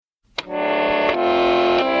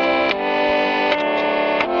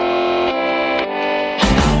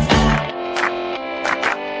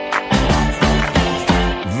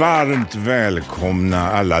Varmt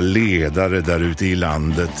välkomna alla ledare där ute i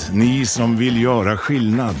landet, ni som vill göra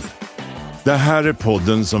skillnad. Det här är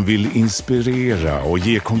podden som vill inspirera och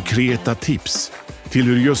ge konkreta tips till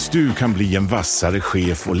hur just du kan bli en vassare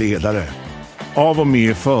chef och ledare. Av och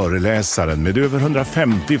med föreläsaren med över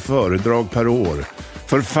 150 föredrag per år,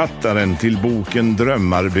 författaren till boken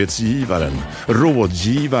Drömarbetsgivaren,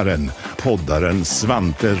 rådgivaren, poddaren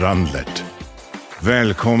Svante Randlert.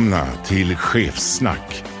 Välkomna till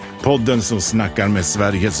Chefssnack, podden som snackar med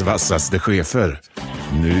Sveriges vassaste chefer.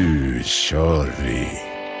 Nu kör vi!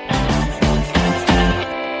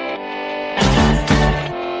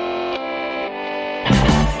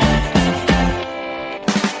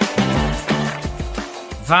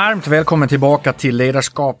 Varmt välkommen tillbaka till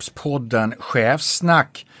ledarskapspodden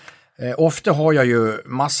Chefssnack. Ofta har jag ju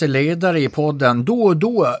massor ledare i podden. Då och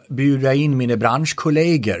då bjuder jag in mina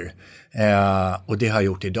branschkollegor. Och det har jag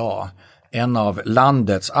gjort idag. En av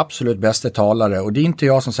landets absolut bästa talare. Och det är inte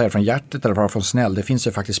jag som säger från hjärtat eller bara från snäll. Det finns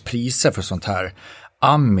ju faktiskt priser för sånt här.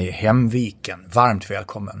 Ami Hemviken, varmt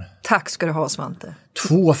välkommen. Tack ska du ha, Svante.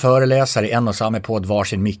 2 föreläsare i en och samma podd,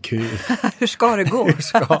 varsin mick. Hur ska det gå? Hur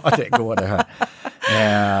ska det gå det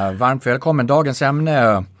här? Varmt välkommen. Dagens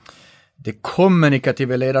ämne, det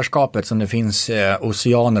kommunikativa ledarskapet som det finns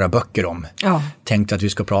oceaner av böcker om. Ja. Tänkte att vi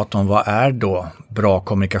ska prata om vad är då bra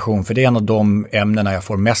kommunikation. För det är en av de ämnena jag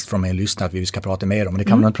får mest från min lyssnare att vi ska prata mer om. Men det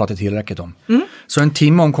kan man inte prata tillräckligt om. Så en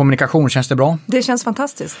timme om kommunikation, känns det bra? Det känns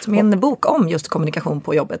fantastiskt. Min bok om just kommunikation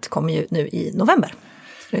på jobbet kommer ju nu i november.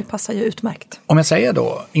 Det passar ju utmärkt. Om jag säger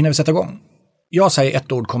då, innan vi sätter igång. Jag säger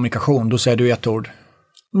ett ord kommunikation, då säger du ett ord.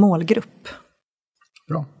 Målgrupp.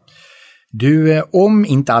 Bra. Du, om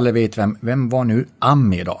inte alla vet vem var nu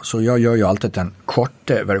Ami idag, så jag gör ju alltid den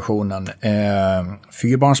korta versionen.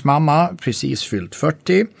 4-barnsmamma, precis fyllt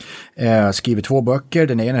 40, skriver 2 böcker.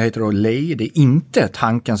 Den ena heter då Lej, det är inte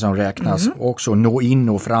tanken som räknas. Också Nå in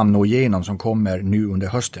och fram, nå igenom som kommer nu under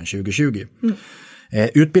hösten 2020.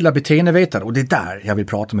 Utbildad beteendevetare, och det är där jag vill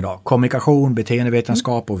prata om idag. Kommunikation,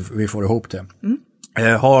 beteendevetenskap och vi får ihop det.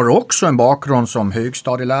 Har också en bakgrund som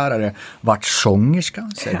högstadielärare, varit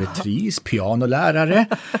sångerska, servitris, pianolärare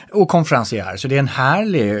och konferencier. Så det är en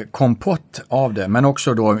härlig kompott av det. Men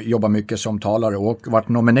också då jobbar mycket som talare och varit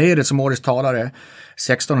nominerad som årets talare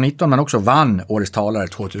 16 och 19, men också vann årets talare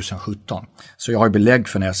 2017. Så jag har belägg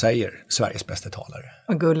för när jag säger Sveriges bästa talare.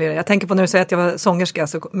 Vad gullig. Jag tänker på när du säger att jag var sångerska,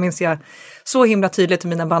 så minns jag så himla tydligt hur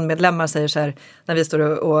mina bandmedlemmar säger så här, när vi står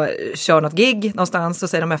och kör något gig någonstans, så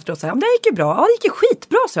säger de efteråt så här, det gick ju bra, ja det gick ju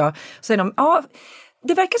skitbra, så jag. Så säger de, ja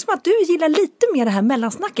det verkar som att du gillar lite mer det här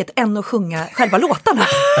mellansnacket än att sjunga själva låtarna.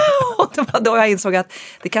 Och det var då jag insåg att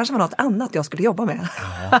det kanske var något annat jag skulle jobba med.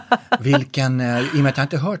 Ja. Vilken, i och med att jag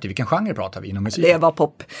inte hört det, vilken genre pratar vi inom musik? Det var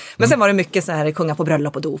pop. Men sen var det mycket så här, sjunga på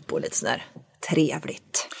bröllop och dop och lite sån här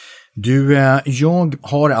trevligt. Du, jag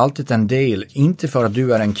har alltid en del, inte för att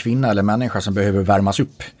du är en kvinna eller människa som behöver värmas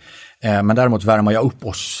upp. Men däremot värmer jag upp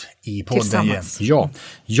oss i podden igen. Ja,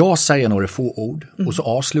 jag säger några få ord och så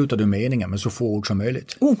avslutar du meningen med så få ord som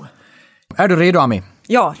möjligt. Är du redo, Ami?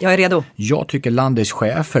 Ja, jag är redo. Jag tycker landets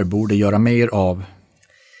chefer borde göra mer av...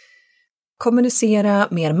 Kommunicera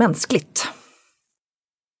mer mänskligt.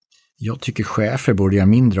 Jag tycker chefer borde göra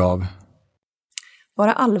mindre av...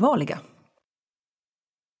 Vara allvarliga.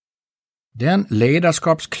 Den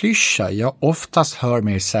ledarskapsklyscha jag oftast hör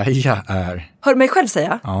mig säga är... Hör mig själv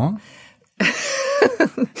säga? Ja.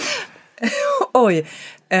 Oj.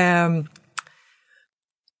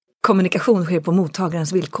 Kommunikation sker på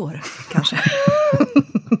mottagarens villkor, kanske.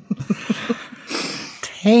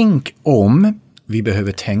 Tänk om vi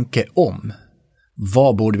behöver tänka om.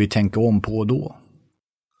 Vad borde vi tänka om på då?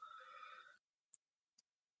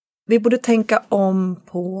 Vi borde tänka om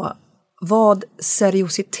på vad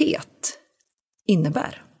seriositet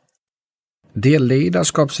innebär. Det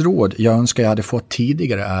ledarskapsråd jag önskar jag hade fått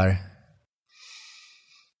tidigare är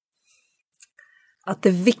att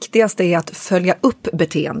det viktigaste är att följa upp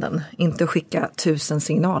beteenden, inte skicka 1000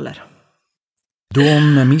 signaler.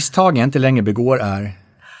 De misstag jag inte längre begår är...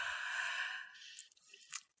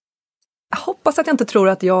 Jag hoppas att jag inte tror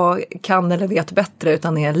att jag kan eller vet bättre,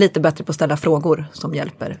 utan är lite bättre på att ställa frågor som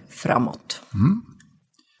hjälper framåt.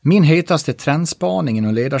 Min hetaste trendspaning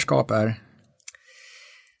inom ledarskap är...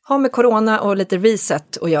 Har med corona och lite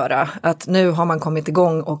reset att göra. Att nu har man kommit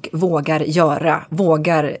igång och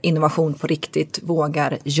vågar innovation på riktigt,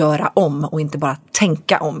 vågar göra om och inte bara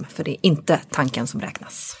tänka om, för det är inte tanken som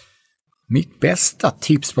räknas. Mitt bästa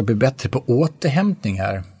tips på att bli bättre på återhämtning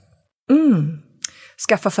är...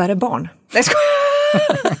 Skaffa färre barn. Nej,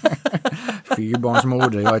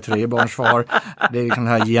 Fyrbarnsmoder, jag är trebarnsfar. Det är sån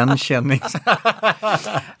här igenkänning.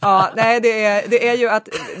 Ja, nej, det är ju att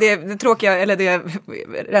det tråkiga, eller det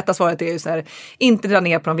rätta svaret är ju så här, inte dra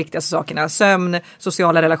ner på de viktigaste sakerna. Sömn,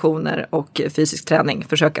 sociala relationer och fysisk träning.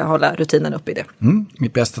 Försöka hålla rutinen uppe i det.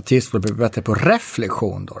 Mitt bästa tips för att bli bättre på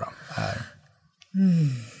reflektion då är...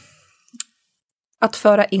 Att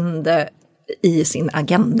föra in det i sin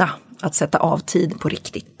agenda. Att sätta av tid på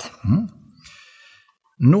riktigt.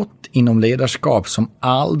 Något inom ledarskap som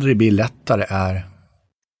aldrig blir lättare är...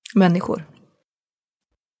 Människor.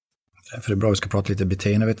 För det är bra att vi ska prata lite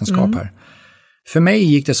beteendevetenskap här. För mig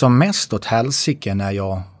gick det som mest åt helsike när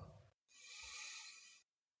jag...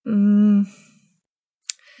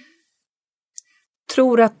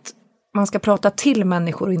 Tror att man ska prata till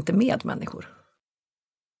människor och inte med människor.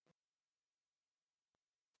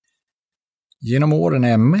 Genom åren är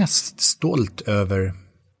jag mest stolt över...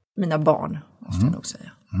 Mina barn, måste jag nog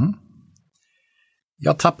säga.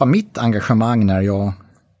 Jag tappar mitt engagemang när jag...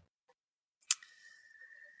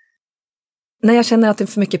 När jag känner att det är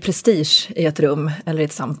för mycket prestige i ett rum eller i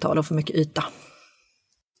ett samtal och för mycket yta.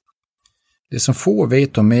 Det som få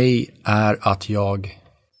vet om mig är att jag...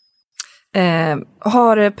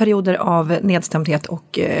 Har perioder av nedstämdhet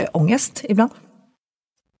och ångest ibland.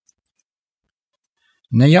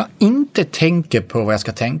 När jag inte tänker på vad jag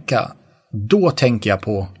ska tänka, då tänker jag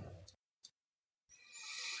på...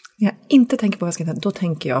 När jag inte tänker på vad jag ska tänka, då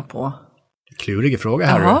tänker jag på... Kluriga fråga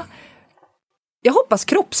här. Ja. Jag hoppas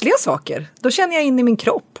kroppsliga saker. Då känner jag in i min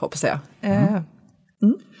kropp, hoppas jag.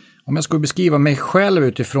 Om jag skulle beskriva mig själv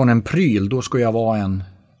utifrån en pryl, då skulle jag vara en...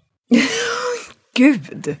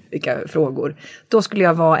 Gud, vilka frågor. Då skulle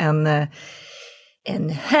jag vara en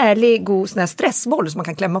härlig, god sån här stressboll som man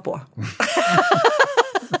kan klämma på.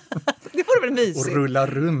 Det vore väl mysigt. Och rulla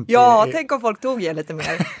runt. Ja, tänk om folk tog er lite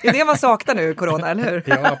mer. Det är det man saknar nu i corona, eller hur?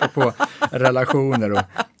 Ja, apropå relationer och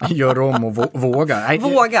gör om och våga. Nej.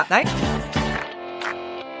 Våga, nej.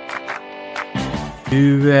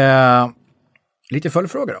 Du, lite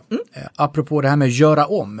följdfråga då. Apropå det här med att göra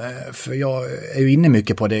om. För jag är ju inne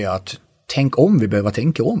mycket på det att tänk om, vi behöver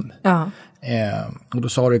tänka om. Ja. Och då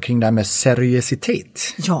sa du kring det här med seriositet.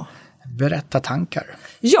 Ja. Berätta tankar.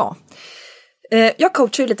 Ja. Jag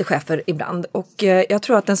coachar ju lite chefer ibland och jag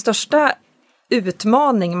tror att den största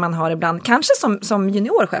utmaning man har ibland, kanske som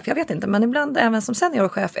juniorchef, jag vet inte, men ibland även som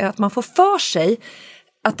seniorchef, är att man får för sig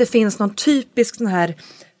att det finns någon typisk sån här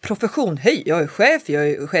profession. Hej, jag är chef, jag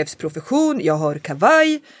är chefsprofession, jag har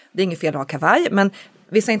kavaj. Det är inget fel att ha kavaj, men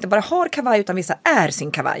vissa inte bara har kavaj utan vissa är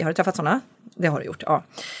sin kavaj. Har du träffat sådana? Det har du gjort, ja.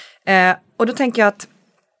 Och då tänker jag att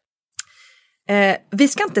vi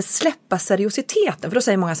ska inte släppa seriositeten, för då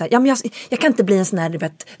säger många så här, ja men jag kan inte bli en sån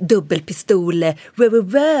här dubbelpistol,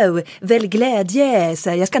 wow, väl glädje, så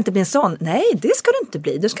här, jag ska inte bli en sån. Nej, det ska du inte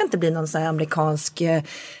bli. Du ska inte bli någon sån här amerikansk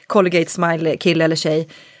Colgate smile kille eller tjej.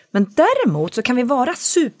 Men däremot så kan vi vara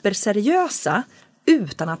superseriösa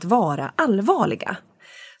utan att vara allvarliga.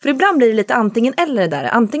 För ibland blir det lite antingen eller det där.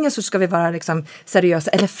 Antingen så ska vi vara liksom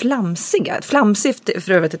seriösa eller flamsiga. Flamsigt är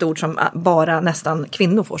för övrigt ett ord som bara nästan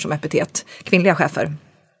kvinnor får som epitet. Kvinnliga chefer.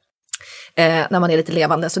 När man är lite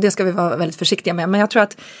levande. Så det ska vi vara väldigt försiktiga med. Men jag tror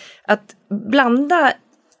att blanda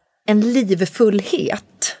en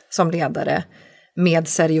livfullhet som ledare med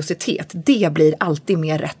seriositet, det blir alltid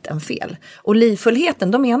mer rätt än fel. Och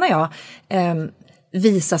livfullheten, då menar jag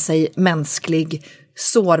visa sig mänsklig,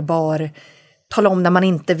 sårbar, tala om när man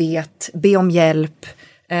inte vet, be om hjälp,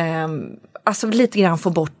 alltså lite grann få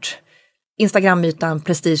bort Instagram-mytan,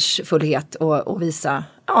 prestigefullhet och visa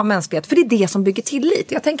mänsklighet. För det är det som bygger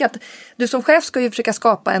tillit. Jag tänker att du som chef ska ju försöka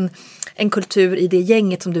skapa en kultur i det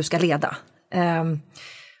gänget som du ska leda.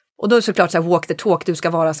 Och då är det såklart så här, walk the talk, du ska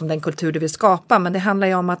vara som den kultur du vill skapa. Men det handlar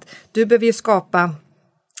ju om att du behöver ju skapa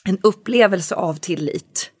en upplevelse av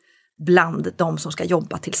tillit bland de som ska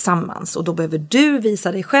jobba tillsammans. Och då behöver du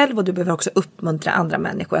visa dig själv och du behöver också uppmuntra andra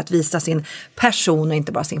människor att visa sin person och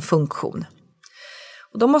inte bara sin funktion.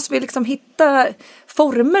 Och då måste vi liksom hitta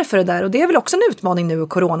former för det där. Och det är väl också en utmaning nu i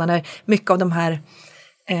corona när mycket av de här,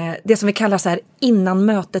 det som vi kallar så här innan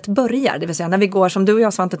mötet börjar. Det vill säga när vi går, som du och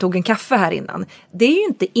jag Svante tog en kaffe här innan. Det är ju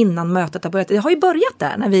inte innan mötet har börjat. Det har ju börjat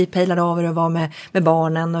där när vi pejlar över och var med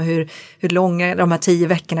barnen och hur långa de här 10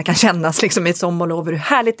 veckorna kan kännas liksom i ett sommarlov. Hur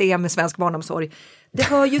härligt det är med svensk barnomsorg. Det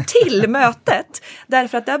hör ju till mötet.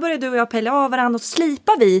 Därför att där börjar du och jag pejla av varandra och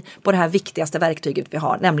slipar vi på det här viktigaste verktyget vi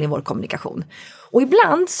har, nämligen vår kommunikation. Och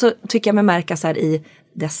ibland så tycker jag mig märka så här i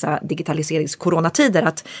dessa digitaliserings-coronatider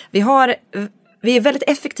att vi har vi är väldigt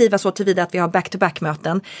effektiva så tillvida att vi har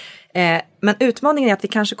back-to-back-möten. Men utmaningen är att vi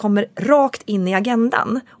kanske kommer rakt in i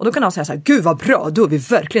agendan. Och då kan någon säga så här, gud vad bra, då är vi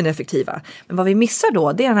verkligen effektiva. Men vad vi missar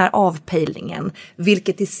då, det är den här avpejlingen.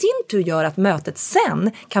 Vilket i sin tur gör att mötet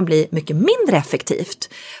sen kan bli mycket mindre effektivt.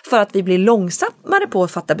 För att vi blir långsammare på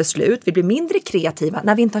att fatta beslut, vi blir mindre kreativa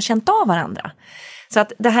när vi inte har känt av varandra. Så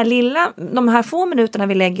att det här de här få minuterna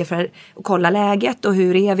vi lägger för att kolla läget och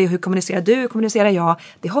hur är vi och hur kommunicerar du, hur kommunicerar jag,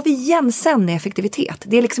 det har vi igen sen i effektivitet.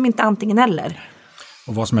 Det är liksom inte antingen eller.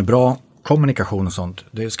 Och vad som är bra kommunikation och sånt,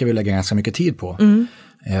 det ska vi lägga ganska mycket tid på.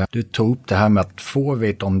 Du tog upp det här med att få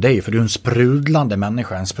veta om dig, för du är en sprudlande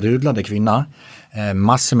människa, en sprudlande kvinna,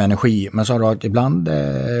 massor med energi, men så har du att ibland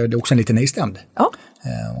är det också en lite nedstämd. Ja.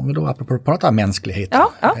 Om vi då apropå prata om mänsklighet,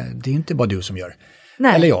 det är inte bara du som gör.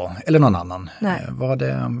 Nej. Eller jag, eller någon annan. Nej. Vad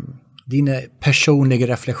är dina personliga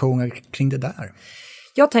reflektioner kring det där?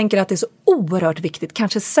 Jag tänker att det är så oerhört viktigt,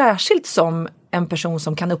 kanske särskilt som en person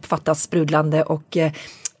som kan uppfattas sprudlande och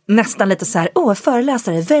nästan lite så här,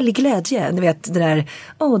 föreläsare, välj glädje. Ni vet det där,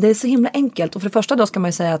 det är så himla enkelt. Och för det första då ska man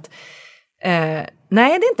ju säga att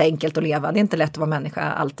nej, det är inte enkelt att leva. Det är inte lätt att vara människa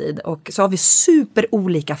alltid. Och så har vi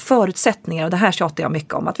superolika förutsättningar. Och det här tjatar jag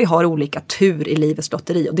mycket om. Att vi har olika tur i livets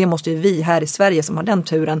lotteri. Och det måste ju vi här i Sverige som har den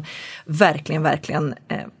turen verkligen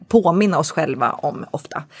påminna oss själva om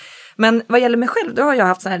ofta. Men vad gäller mig själv, då har jag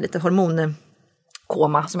haft sån här lite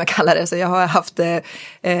hormonkoma som jag kallar det. Så jag har haft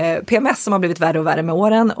PMS som har blivit värre och värre med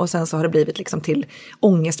åren. Och sen så har det blivit liksom till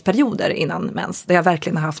ångestperioder innan mens. Där jag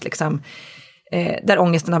verkligen har haft liksom där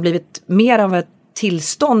ångesten har blivit mer av ett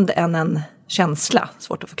tillstånd än en känsla.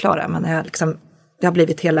 Svårt att förklara, men det har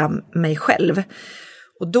blivit hela mig själv.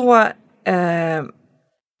 Och då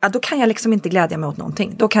kan jag liksom inte glädja mig åt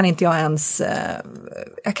någonting. Då kan inte jag ens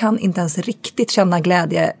riktigt känna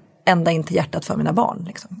glädje ända in till hjärtat för mina barn.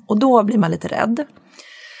 Liksom. Och då blir man lite rädd.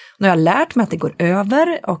 Nu har jag lärt mig att det går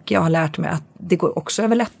över, och jag har lärt mig att det går också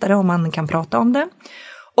över lättare om man kan prata om det.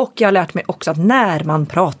 Och jag har lärt mig också att när man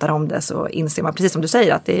pratar om det så inser man, precis som du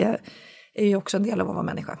säger, att det är ju också en del av att vara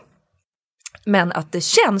människa. Men att det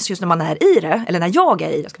känns just när man är i det, eller när jag är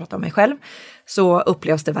i det, jag ska prata om mig själv, så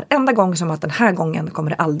upplevs det varenda gång som att den här gången kommer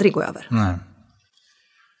det aldrig gå över. Nej.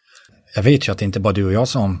 Jag vet ju att det inte bara du och jag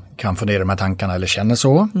som kan fundera de här tankarna eller känner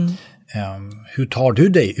så. Hur tar du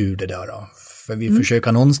dig ur det där då? För vi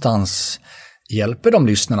försöker någonstans hjälper de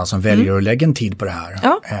lyssnarna som väljer att lägga en tid på det här.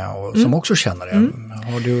 Och som också känner det.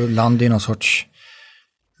 Har du landat i någon sorts,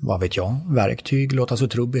 vad vet jag, verktyg, låter så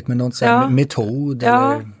trubbigt, med någon metod?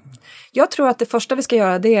 Ja. Eller? Jag tror att det första vi ska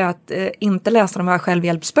göra, det är att inte läsa de här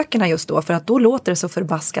självhjälpsböckerna just då. För att då låter det så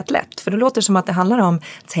förbaskat lätt. För då låter det som att det handlar om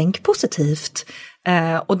tänk positivt.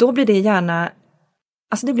 Och då blir det gärna,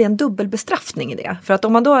 alltså det blir en dubbelbestraffning i det. För att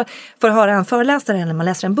om man då får höra en föreläsare eller man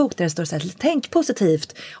läser en bok där det står så här, tänk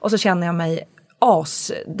positivt, och så känner jag mig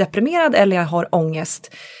asdeprimerad eller jag har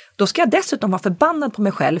ångest, då ska jag dessutom vara förbannad på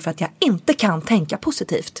mig själv för att jag inte kan tänka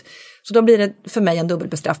positivt. Så då blir det för mig en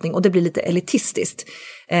dubbelbestraffning och det blir lite elitistiskt.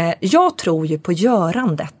 Jag tror ju på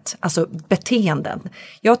görandet, alltså beteenden.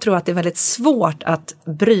 Jag tror att det är väldigt svårt att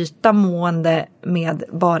bryta mående med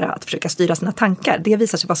bara att försöka styra sina tankar. Det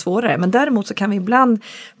visar sig vara svårare, men däremot så kan vi ibland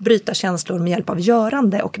bryta känslor med hjälp av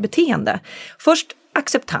görande och beteende. Först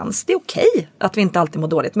acceptans, det är okej att vi inte alltid mår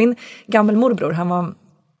dåligt. Min gammelmorbror, han var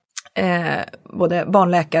både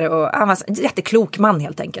barnläkare och han var en jätteklok man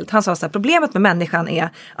helt enkelt. Han sa så här, problemet med människan är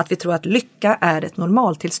att vi tror att lycka är ett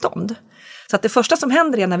normaltillstånd. Så att det första som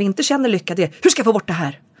händer är när vi inte känner lycka, det är hur ska jag få bort det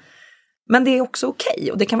här? Men det är också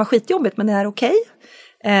okej, och det kan vara skitjobbigt, men det är okej.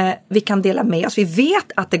 Vi kan dela med oss, vi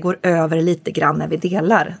vet att det går över lite grann när vi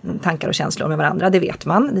delar tankar och känslor med varandra, det vet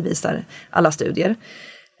man, det visar alla studier.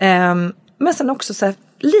 Men sen också så här,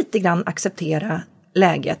 lite grann acceptera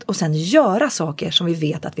läget och sen göra saker som vi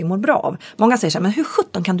vet att vi mår bra av. Många säger så här, men hur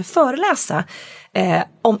 17 kan du föreläsa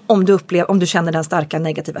om du känner den starka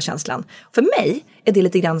negativa känslan? För mig är det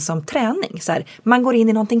lite grann som träning. Så här, man går in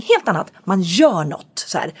i någonting helt annat, man gör något.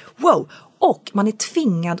 Så här, wow! Och man är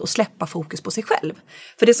tvingad att släppa fokus på sig själv.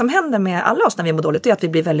 För det som händer med alla oss när vi mår dåligt är att vi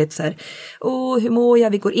blir väldigt så här, hur mår jag?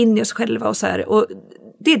 Vi går in i oss själva och så här. Och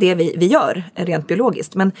det är det vi gör rent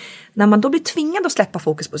biologiskt. Men när man då blir tvingad att släppa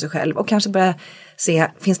fokus på sig själv och kanske börja se,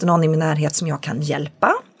 finns det någon i min närhet som jag kan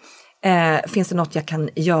hjälpa? Finns det något jag kan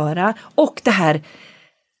göra? Och det här,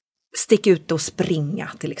 stick ut och springa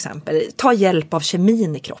till exempel. Ta hjälp av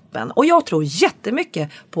kemin i kroppen. Och jag tror jättemycket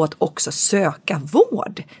på att också söka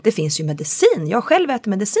vård. Det finns ju medicin. Jag själv äter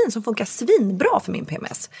medicin som funkar svinbra för min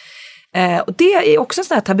PMS. Och det är också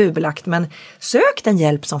sån här tabubelagt, men sök den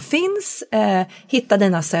hjälp som finns, hitta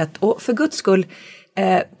dina sätt och för Guds skull,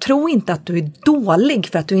 tro inte att du är dålig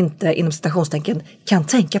för att du inte inom citationstecken kan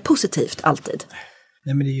tänka positivt alltid.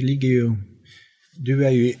 Nej, men det ligger ju... Du är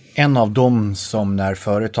ju en av dem som när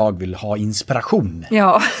företag vill ha inspiration.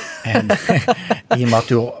 Ja. I och med att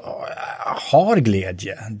du har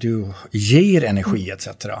glädje, du ger energi etc.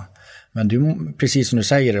 Men du, precis som du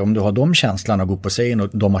säger, om du har de känslorna och går på scen och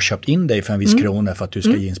de har köpt in dig för en viss krona för att du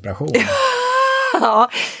ska ge inspiration. Ja,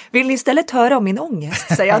 vill ni istället höra om min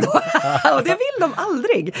ångest, säger jag då. Och det vill de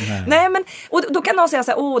aldrig. Nej, men, och då kan någon säga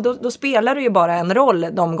så här, då spelar du ju bara en roll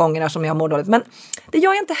de gångerna som jag mår dåligt. Men det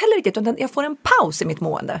gör jag inte heller riktigt, utan jag får en paus i mitt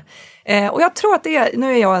mående. Och jag tror att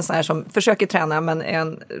nu är jag en sån här som försöker träna, men är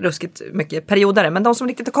en ruskigt mycket periodare. Men de som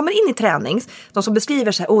riktigt kommer in i träning, de som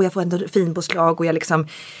beskriver så här, jag får en finpåslag och jag liksom...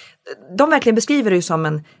 De verkligen beskriver det ju som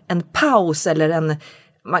en paus eller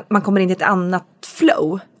man kommer in i ett annat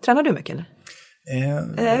flow. Tränar du mycket eller?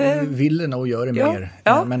 Ville nog göra mer.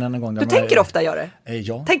 Ja. Men en gång du tänker ofta göra det?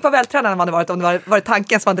 Ja. Tänk vad vältränad man hade varit om det var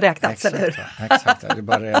tanken som hade räknats, exakt, eller hur? Exakt, det är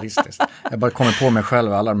bara realistiskt. Jag bara kommer på mig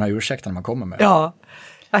själv alla de här ursäkterna man kommer med. Ja,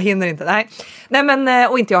 jag hinner inte. Nej men,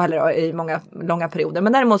 och inte jag heller då, i många långa perioder.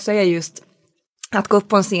 Men däremot så är just att gå upp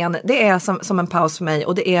på en scen, det är som en paus för mig.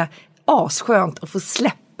 Och det är asskönt att få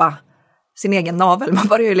släppa sin egen navel. Man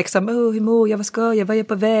börjar ju liksom, hur mår jag, vad ska jag, vad är jag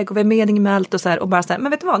på väg och vad är meningen med allt och så här. Och bara så här,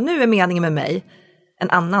 men vet du vad, nu är meningen med mig en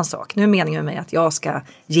annan sak. Nu är meningen med mig att jag ska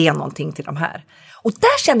ge någonting till de här. Och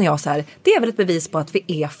där känner jag så här, det är väl ett bevis på att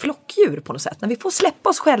vi är flockdjur på något sätt. När vi får släppa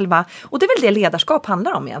oss själva, och det är väl det ledarskap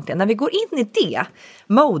handlar om egentligen. När vi går in i det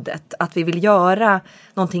modet, att vi vill göra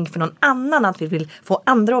någonting för någon annan, att vi vill få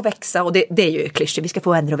andra att växa. Och det är ju klyschigt, vi ska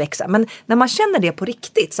få andra att växa. Men när man känner det på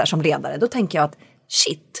riktigt så här, som ledare, då tänker jag att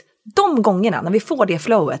shit, de gångerna när vi får det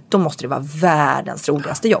flowet, då måste det vara världens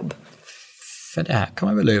roligaste jobb. För det här kan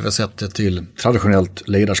man väl översätta till traditionellt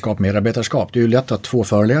ledarskap, medarbetarskap. Det är ju lätt att två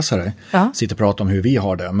föreläsare sitter och pratar om hur vi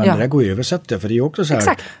har det. Men det där går ju att översätta, för det är ju också så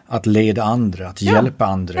här att leda andra, att hjälpa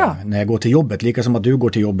andra. Ja. När jag går till jobbet, lika som att du går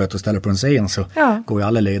till jobbet och ställer på en scen, så går ju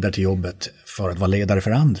alla ledare till jobbet för att vara ledare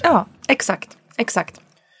för andra. Ja, exakt.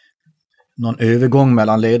 Någon övergång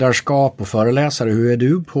mellan ledarskap och föreläsare, hur är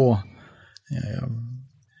du på...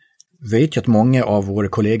 vet ju att många av våra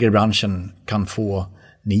kollegor i branschen kan få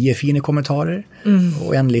 9 fina kommentarer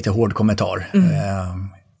och en lite hård kommentar.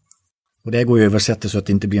 Och det går ju översätta så att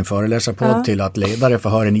det inte blir en föreläsarpodd till att ledare får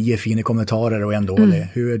höra 9 fina kommentarer och en dålig.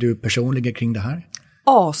 Hur är du personligen kring det här?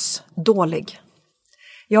 Dålig.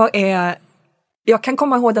 Jag kan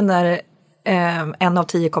komma ihåg den där 1 av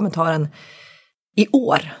 10 kommentaren i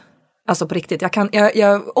år. Alltså på riktigt.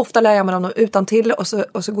 Jag ofta lär jag mig dem utan till och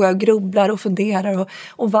så går jag och grubblar och funderar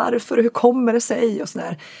och varför och hur kommer det sig och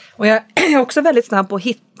sådär. Och jag är också väldigt snabb på att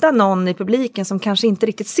hitta någon i publiken som kanske inte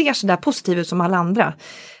riktigt ser så där positiv ut som alla andra.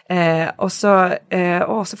 Och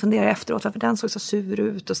så funderar jag efteråt varför den såg så sur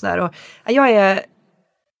ut och sådär. Och jag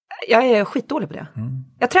är skitdålig på det.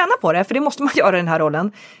 Jag tränar på det, för det måste man göra i den här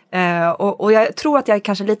rollen. Och jag tror att jag är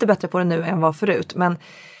kanske lite bättre på det nu än vad förut. Men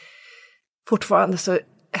fortfarande så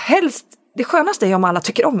helst, det skönaste är om alla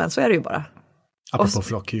tycker om en, så är det ju bara. Apropå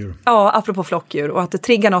flockdjur. Ja, apropå flockdjur. Och att det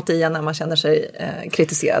triggar något i en när man känner sig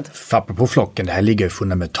kritiserad. För apropå flocken, det här ligger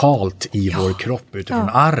fundamentalt i vår kropp utifrån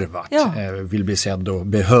arvet. Vill bli sedd och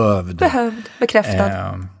behövd.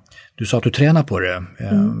 Bekräftad. Du sa att du tränar på det.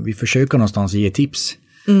 Vi försöker någonstans ge tips.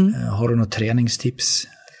 Har du något träningstips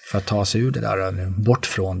för att ta sig ur det där, bort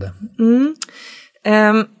från det?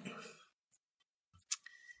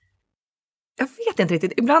 Jag vet inte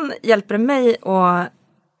riktigt. Ibland hjälper det mig, och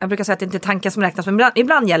jag brukar säga att det inte är tanken som räknas, men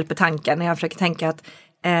ibland hjälper tanken när jag försöker tänka att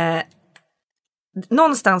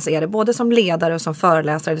någonstans är det, både som ledare och som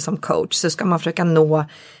föreläsare eller som coach, så ska man försöka nå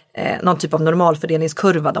någon typ av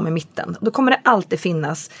normalfördelningskurva, de i mitten. Då kommer det alltid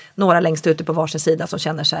finnas några längst ute på varsin sida som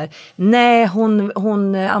känner så här: nej,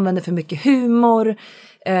 hon använder för mycket humor,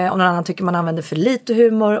 och någon annan tycker man använder för lite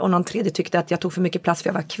humor, och någon tredje tyckte att jag tog för mycket plats för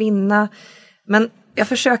jag var kvinna. Men jag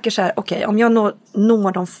försöker så här, okej, om jag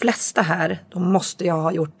når de flesta här, då måste jag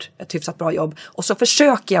ha gjort ett hyfsat bra jobb. Och så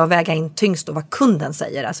försöker jag väga in tyngst och vad kunden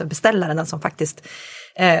säger, alltså beställaren, den som faktiskt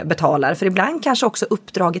betalar. För ibland kanske också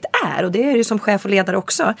uppdraget är, och det är ju som chef och ledare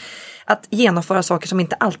också, att genomföra saker som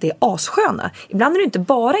inte alltid är assköna. Ibland är det inte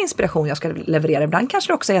bara inspiration jag ska leverera. Ibland kanske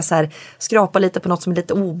det också är så här, skrapa lite på något som är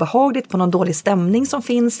lite obehagligt, på någon dålig stämning som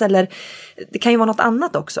finns, eller det kan ju vara något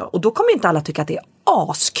annat också. Och då kommer ju inte alla tycka att det är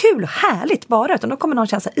askul och härligt bara, utan då kommer någon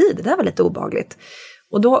känna sig, det där var lite obehagligt.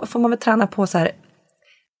 Och då får man väl träna på så här,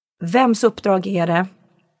 vems uppdrag är det?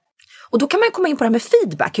 Och då kan man komma in på det här med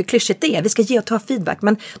feedback, hur klyschigt det är. Vi ska ge och ta feedback,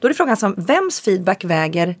 men då är det frågan som, vems feedback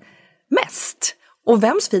väger mest? Och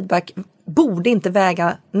vems feedback borde inte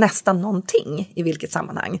väga nästan någonting i vilket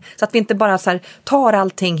sammanhang. Så att vi inte bara så här tar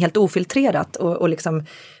allting helt ofiltrerat och liksom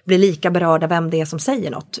blir lika berörda vem det är som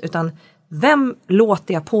säger något. Utan vem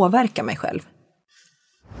låter jag påverka mig själv?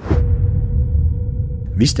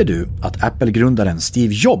 Visste du att Apple-grundaren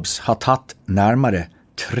Steve Jobs har tagit närmare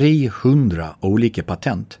 300 olika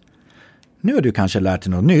patent? Nu har du kanske lärt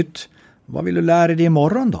dig något nytt. Vad vill du lära dig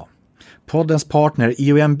imorgon då? Poddens partner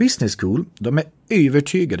IOM Business School, de är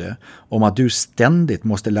övertygade om att du ständigt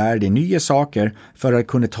måste lära dig nya saker för att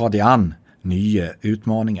kunna ta dig an nya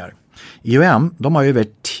utmaningar. IOM, de har över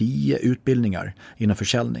 10 utbildningar inom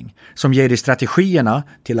försäljning som ger dig strategierna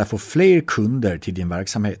till att få fler kunder till din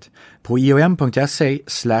verksamhet. På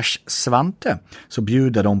iom.se/Svante så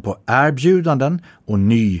bjuder de på erbjudanden och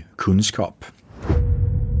ny kunskap.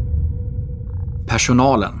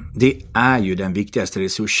 Personalen, det är ju den viktigaste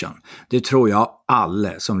resursen. Det tror jag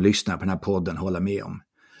alla som lyssnar på den här podden håller med om.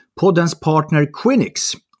 Poddens partner Quinix,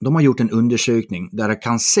 de har gjort en undersökning där de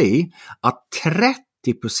kan se att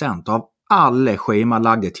 30% av alla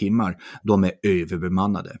schemalagda timmar de är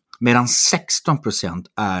överbemannade, medan 16%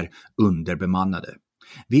 är underbemannade.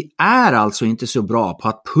 Vi är alltså inte så bra på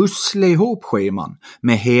att pussla ihop scheman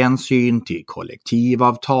med hänsyn till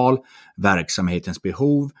kollektivavtal, verksamhetens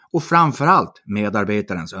behov och framförallt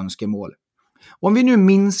medarbetarens önskemål. Om vi nu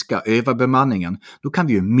minskar överbemanningen, då kan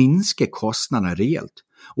vi ju minska kostnaderna rejält.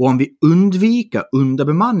 Och om vi undviker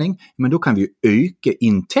underbemanning, men då kan vi ju öka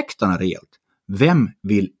intäkterna rejält. Vem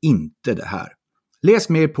vill inte det här? Läs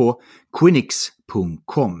mer på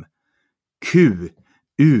quinix.com. QUINYX.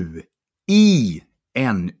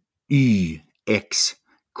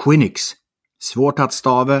 Quinix. Svårt att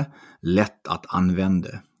stava, lätt att använda.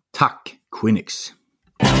 Tack Quinix.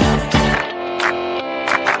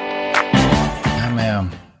 Det här med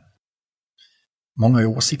många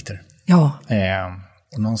åsikter. Ja.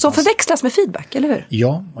 Någonstans... Som förväxlas med feedback, eller hur?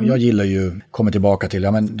 Ja, och jag gillar ju, kommer tillbaka till,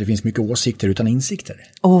 ja men det finns mycket åsikter utan insikter.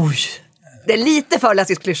 Oj, det är lite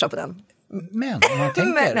föreläsningsklyscha klyscha på den. Men om man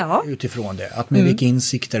tänker utifrån det, att med vilka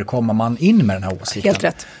insikter kommer man in med den här åsikten? Helt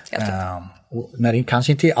rätt. Och när det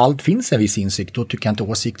kanske inte allt finns en viss insikt, då tycker jag inte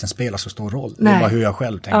åsikten spelar så stor roll. Nej. Det är bara hur jag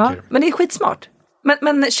själv tänker. Ja, men det är skitsmart.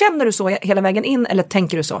 Men känner du så hela vägen in eller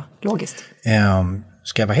tänker du så logiskt?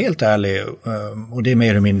 Ska jag vara helt ärlig, och det är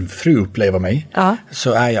mer hur min fru upplever mig,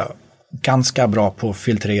 så är jag ganska bra på att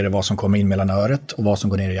filtrera vad som kommer in mellan örat och vad som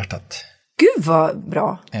går ner i hjärtat. Gud vad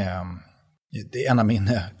bra. Det är en av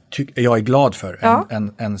mina, jag är glad för,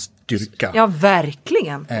 en styrka. Ja,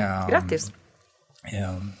 verkligen. Grattis.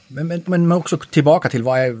 Men också tillbaka till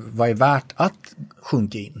vad är värt att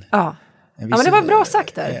sjunka in. Ja, men det var bra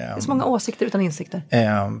sagt där. Det är så många åsikter utan insikter.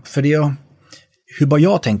 För det hur bara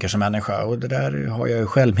jag tänker som människa, och det där har jag ju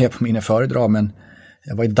själv med på mina föredrag, men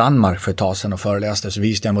jag var i Danmark för ett tag sedan och föreläste, så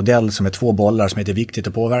visade jag en modell som är 2 bollar som heter viktigt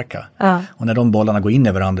att påverka. Och när de bollarna går in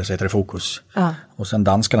i varandra så heter det fokus. Och sen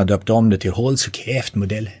danskarna döpte om det till håll så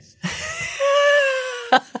käft-modell.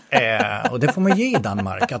 Och det får man ge i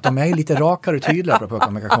Danmark, att de är lite rakare och tydligare på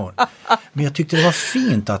kommunikation. Men jag tyckte det var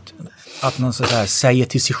fint att någon så där säger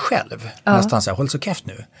till sig själv, nästan så här, håll så käft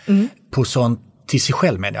nu. På sånt till sig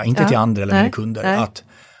själv menar jag, inte till andra eller mina kunder. Nej. Att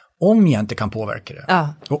om jag inte kan påverka det,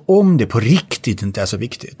 och om det på riktigt inte är så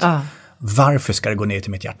viktigt, varför ska det gå ner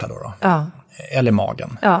till mitt hjärta då? Eller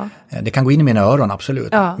magen. Det kan gå in i mina öron,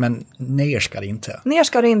 absolut. Men ner ska det inte. Ner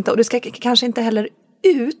ska det inte, och det ska kanske inte heller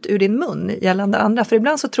ut ur din mun gällande andra. För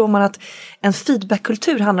ibland så tror man att en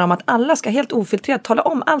feedbackkultur handlar om att alla ska helt ofiltrerat tala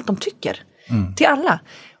om allt de tycker. Till alla.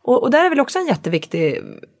 Och där är väl också en jätteviktig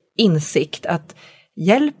insikt att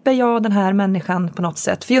hjälper jag den här människan på något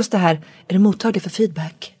sätt? För just det här, är det mottaglig för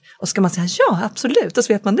feedback? Och ska man säga ja, absolut. Och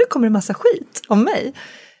så vet man, nu kommer det en massa skit om mig.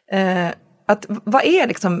 Att vad är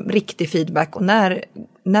liksom riktig feedback och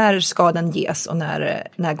när ska den ges och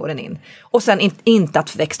när går den in? Och sen inte att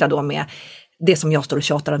förväxla då med det som jag står och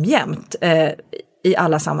tjatar om jämt i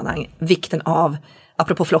alla sammanhang. Vikten av,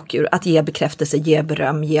 apropå flockdjur, att ge bekräftelse, ge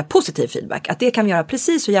beröm, ge positiv feedback. Att det kan vi göra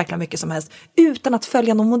precis så jäkla mycket som helst utan att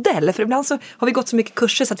följa någon modell. För ibland så har vi gått så mycket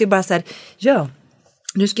kurser så att vi bara säger,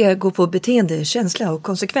 nu ska jag gå på beteende, känsla och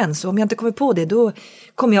konsekvens. Och om jag inte kommer på det, då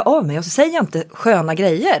kommer jag av mig. Och så säger jag inte sköna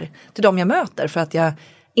grejer till dem jag möter för att jag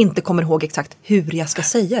inte kommer ihåg exakt hur jag ska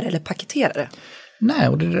säga det eller paketera det. Nej,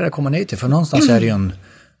 och det där kommer ner till. För någonstans är det ju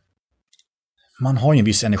man har ju en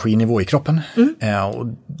viss energinivå i kroppen. Och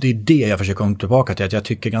det är det jag försöker komma tillbaka till. Att jag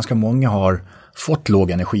tycker ganska många har fått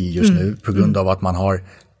låg energi just nu på grund av att man har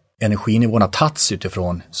energinivåerna tagits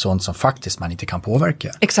utifrån sånt som faktiskt man inte kan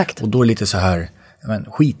påverka. Exakt. Och då är det lite så här,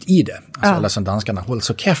 skit i det. Alltså alla som danskarna håller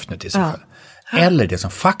så käft nu till sig själv. Eller det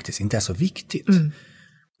som faktiskt inte är så viktigt.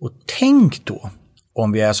 Och tänk då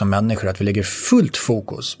om vi är som människor att vi lägger fullt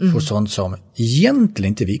fokus på sånt som egentligen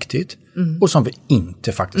inte är viktigt och som vi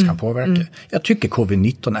inte faktiskt kan påverka. Jag tycker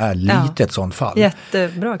covid-19 är lite ett sånt fall.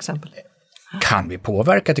 Jättebra exempel. Kan vi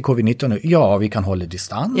påverka till covid-19? Ja, vi kan hålla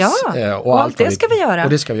distans. Ja, och allt det ska vi göra. Och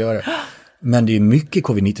det ska vi göra. Men det är mycket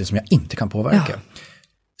covid-19 som jag inte kan påverka. Ja.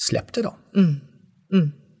 Släpp det då.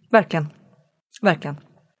 Verkligen. Verkligen.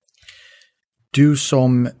 Du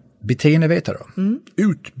som beteendevetare,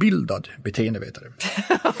 utbildad beteendevetare.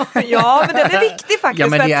 Ja, men den är viktig faktiskt. Ja,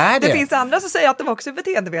 men det finns andra som säger att de också är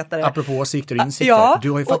beteendevetare. Apropå åsikter och insikter. Ja,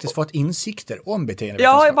 du har ju faktiskt fått insikter om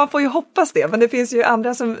beteendevetenskap. Ja, man får ju hoppas det. Men det finns ju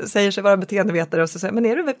andra som säger sig vara beteendevetare och så säger, men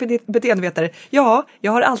är du beteendevetare? Ja,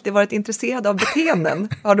 jag har alltid varit intresserad av beteenden,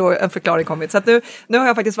 har då en förklaring kommit. Så att nu har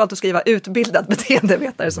jag faktiskt valt att skriva utbildad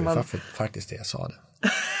beteendevetare. Det var faktiskt det jag sa det.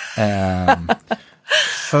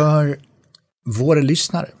 För våra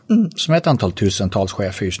lyssnare, som är ett antal tusentals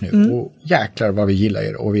chefer just nu, och jäklar vad vi gillar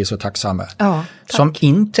er och vi är så tacksamma, som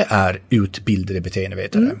inte är utbildade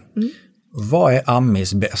beteendevetare. Vad är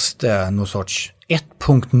Amis bästa, någon sorts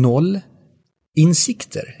 1.0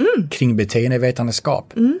 insikter kring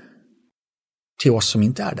beteendevetenskap till oss som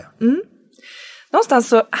inte är det? Någonstans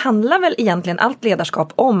så handlar väl egentligen allt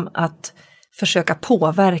ledarskap om att försöka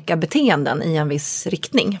påverka beteenden i en viss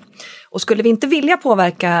riktning. Och skulle vi inte vilja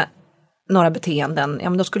påverka några beteenden, ja,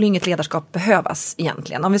 men då skulle inget ledarskap behövas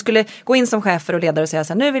egentligen. Om vi skulle gå in som chefer och ledare och säga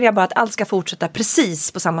så här, nu vill jag bara att allt ska fortsätta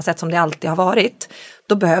precis på samma sätt som det alltid har varit,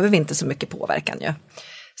 då behöver vi inte så mycket påverkan ju.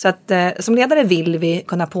 Så att som ledare vill vi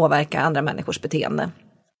kunna påverka andra människors beteende.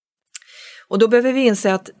 Och då behöver vi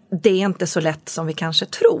inse att det är inte så lätt som vi kanske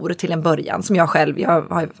tror till en början, som jag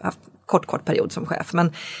har haft kort period som chef,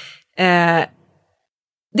 men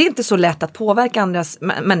det är inte så lätt att påverka andras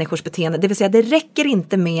människors beteende. Det vill säga, det räcker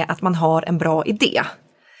inte med att man har en bra idé.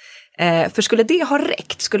 För skulle det ha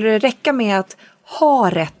räckt, skulle det räcka med att ha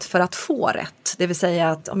rätt för att få rätt. Det vill säga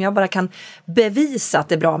att om jag bara kan bevisa att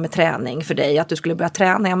det är bra med träning för dig, att du skulle börja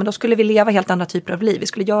träna, ja, men då skulle vi leva helt andra typer av liv. Vi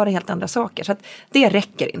skulle göra helt andra saker. Så att det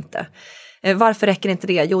räcker inte. Varför räcker inte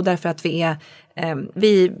det? Jo, därför att vi är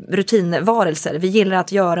rutinvarelser. Vi gillar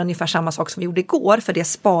att göra ungefär samma sak som vi gjorde igår, för det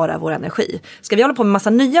sparar vår energi. Ska vi hålla på med massa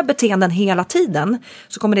nya beteenden hela tiden,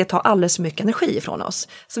 så kommer det ta alldeles för mycket energi ifrån oss.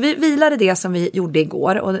 Så vi vilar i det som vi gjorde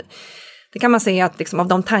igår, och det kan man säga att liksom av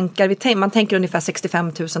de tankar man tänker ungefär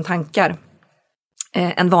 65 000 tankar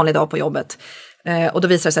en vanlig dag på jobbet. Och då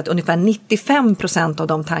visar det sig att ungefär 95% av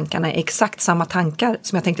de tankarna är exakt samma tankar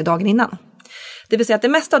som jag tänkte dagen innan. Det vill säga att det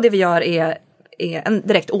mesta av det vi gör är en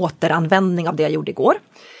direkt återanvändning av det jag gjorde igår.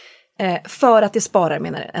 För att det sparar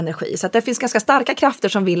min energi. Så att det finns ganska starka krafter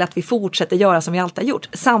som vill att vi fortsätter göra som vi alltid har gjort.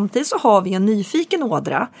 Samtidigt så har vi en nyfiken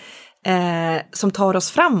ådra som tar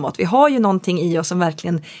oss framåt. Vi har ju någonting i oss som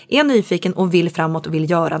verkligen är nyfiken och vill framåt och vill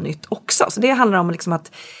göra nytt också. Så det handlar om liksom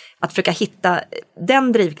att försöka hitta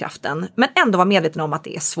den drivkraften, men ändå vara medveten om att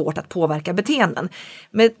det är svårt att påverka beteenden.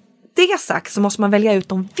 Med det sagt så måste man välja ut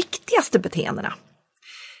de viktigaste beteendena.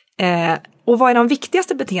 Och vad är de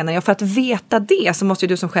viktigaste beteendena? Ja, för att veta det så måste ju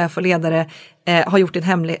du som chef och ledare ha gjort din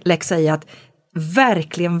hemläxa i att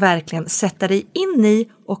verkligen sätta dig in i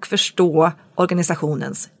och förstå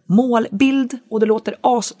organisationens målbild. Och det låter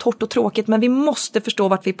astort och tråkigt, men vi måste förstå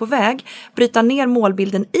vart vi är på väg. Bryta ner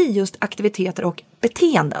målbilden i just aktiviteter och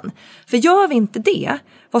beteenden. För gör vi inte det,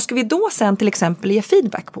 vad ska vi då sen till exempel ge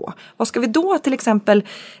feedback på? Vad ska vi då till exempel,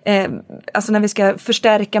 alltså när vi ska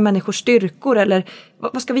förstärka människors styrkor, eller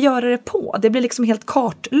vad ska vi göra det på? Det blir liksom helt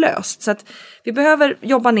kartlöst. Så att vi behöver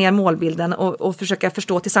jobba ner målbilden och försöka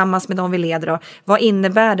förstå tillsammans med dem vi leder. Och vad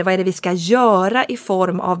innebär det? Vad är det vi ska göra i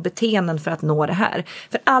form av beteenden för att nå det här?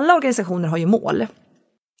 För alla organisationer har ju mål.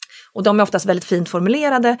 Och de är oftast väldigt fint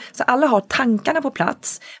formulerade. Så alla har tankarna på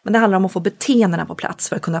plats. Men det handlar om att få beteendena på plats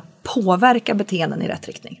för att kunna påverka beteenden i rätt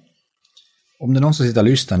riktning. Om det är någon som sitter och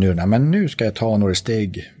lyssnar nu, men nu ska jag ta några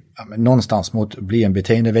steg någonstans mot att bli en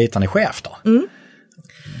beteendevetande chef då.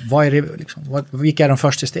 Vad är det, liksom, vilka är de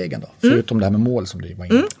första stegen då? Förutom det här med mål som du var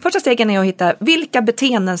inne på. Första stegen är att hitta vilka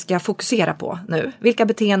beteenden ska jag fokusera på nu. Vilka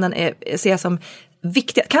beteenden ser jag som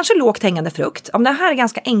viktiga, kanske lågt hängande frukt. Om det här är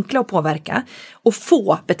ganska enkla att påverka och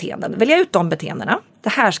få beteenden, välja ut de beteendena. Det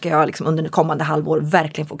här ska jag liksom under det kommande halvår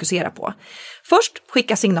verkligen fokusera på. Först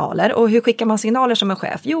skicka signaler. Och hur skickar man signaler som en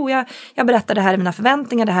chef? Jo, jag berättar det här i mina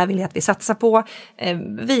förväntningar. Det här vill jag att vi satsar på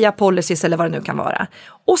via policies eller vad det nu kan vara.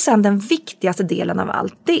 Och sen den viktigaste delen av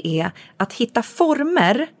allt, det är att hitta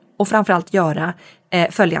former och framförallt göra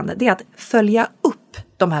följande. Det är att följa upp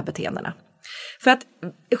de här beteendena. För att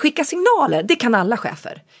skicka signaler, det kan alla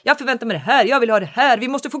chefer. Jag förväntar mig det här, jag vill ha det här, vi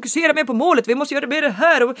måste fokusera mer på målet, vi måste göra mer det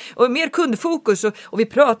här och mer kundfokus och vi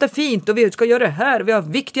pratar fint och vi ska göra det här och vi har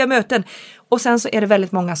viktiga möten. Och sen så är det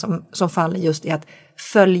väldigt många som faller just i att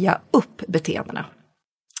följa upp beteendena.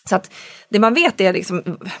 Så att det man vet är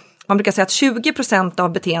liksom, man brukar säga att 20%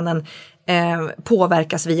 av beteenden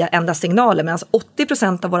påverkas via endast signaler, medan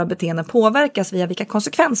 80% av våra beteenden påverkas via vilka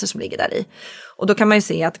konsekvenser som ligger där i. Och då kan man ju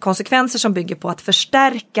se att konsekvenser som bygger på att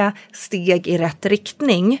förstärka steg i rätt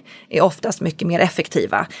riktning är oftast mycket mer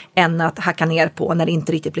effektiva än att hacka ner på när det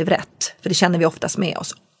inte riktigt blev rätt. För det känner vi oftast med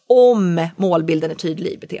oss om målbilden är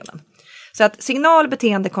tydlig i beteenden. Så att signal,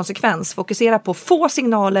 beteende, konsekvens, fokusera på få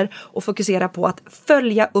signaler och fokusera på att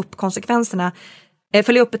följa upp konsekvenserna.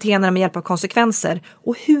 Följa upp beteendena med hjälp av konsekvenser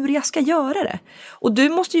och hur jag ska göra det. Och du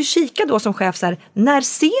måste ju kika då som chef så här, när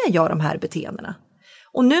ser jag de här beteendena?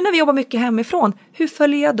 Och nu när vi jobbar mycket hemifrån, hur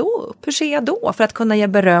följer jag då upp? Hur ser jag då för att kunna ge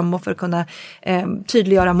beröm och för att kunna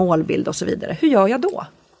tydliggöra målbild och så vidare? Hur gör jag då?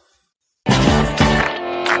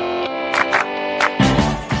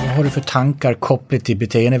 Vad har du för tankar kopplat till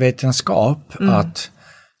beteendevetenskap? Att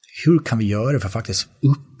hur kan vi göra för att faktiskt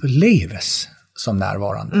upplevas som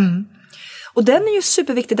närvarande? Och den är ju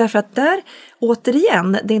superviktig därför att där,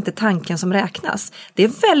 återigen, det är inte tanken som räknas. Det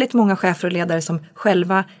är väldigt många chefer och ledare som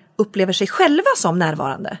själva upplever sig själva som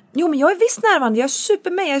närvarande. Jo, men jag är visst närvarande, jag är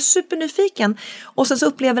supermed, jag är supernyfiken. Och sen så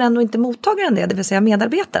upplever ändå inte mottagaren det vill säga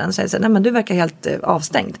medarbetaren. Så nej men du verkar helt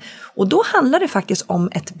avstängd. Och då handlar det faktiskt om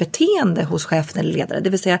ett beteende hos chefen eller ledare. Det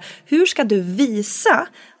vill säga, hur ska du visa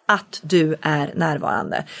att du är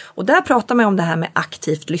närvarande? Och där pratar man om det här med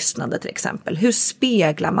aktivt lyssnande till exempel. Hur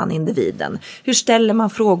speglar man individen? Hur ställer man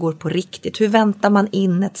frågor på riktigt? Hur väntar man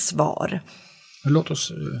in ett svar? Låt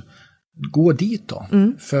oss gå dit då.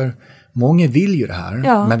 För många vill ju det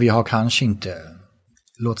här, men vi har kanske inte,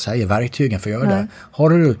 låt säga, verktygen för att göra det. Har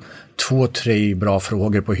du 2-3 bra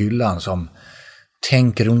frågor på hyllan som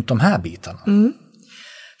tänker runt de här bitarna?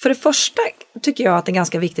 För det första tycker jag att det är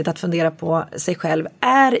ganska viktigt att fundera på sig själv.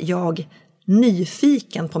 Är jag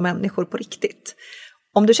nyfiken på människor på riktigt?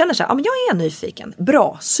 Om du känner så här, ja men jag är nyfiken.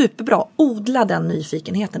 Bra, superbra. Odla den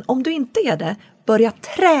nyfikenheten. Om du inte är det, börja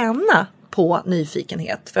träna på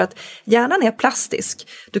nyfikenhet. För att hjärnan är plastisk.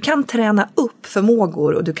 Du kan träna upp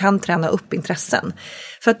förmågor och du kan träna upp intressen.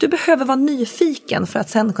 För att du behöver vara nyfiken för att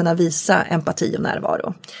sen kunna visa empati och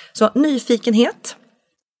närvaro. Så nyfikenhet.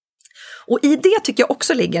 Och i det tycker jag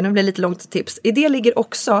också ligger, nu blir det lite långt tips, i det ligger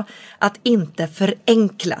också att inte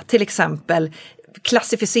förenkla, till exempel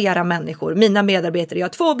klassificera människor. Mina medarbetare, jag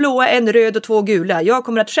har 2 blåa, 1 röd och 2 gula. Jag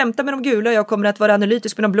kommer att skämta med de gula, jag kommer att vara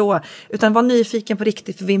analytisk med de blåa. Utan var nyfiken på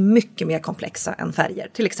riktigt, för vi är mycket mer komplexa än färger,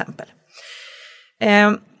 till exempel.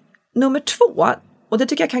 Nummer 2, och det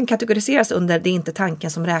tycker jag kan kategoriseras under det är inte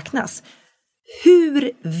tanken som räknas.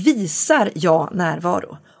 Hur visar jag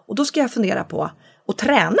närvaro? Och då ska jag fundera på och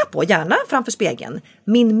träna på, gärna framför spegeln,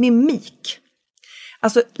 min mimik.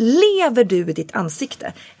 Alltså, lever du i ditt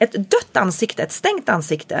ansikte? Ett dött ansikte, ett stängt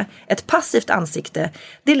ansikte, ett passivt ansikte,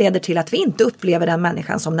 det leder till att vi inte upplever den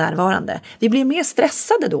människan som närvarande. Vi blir mer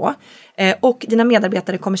stressade då och dina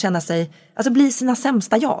medarbetare kommer känna sig, alltså bli sina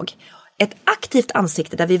sämsta jag. Ett aktivt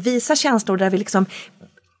ansikte där vi visar känslor, där vi liksom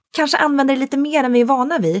kanske använder det lite mer än vi är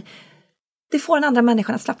vana vid, det får den andra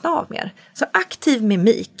människan att slappna av mer. Så aktiv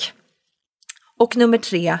mimik. Och nummer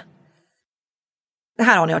 3, det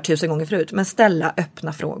här har ni hört 1000 gånger förut, men ställa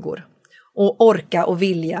öppna frågor. Och orka och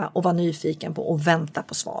vilja och vara nyfiken på och vänta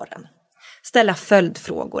på svaren. Ställa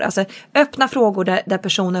följdfrågor, alltså öppna frågor där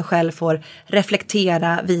personen själv får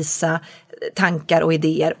reflektera, visa tankar och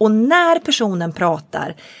idéer. Och när personen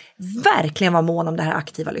pratar, verkligen vara mån om det här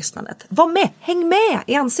aktiva lyssnandet. Var med, häng med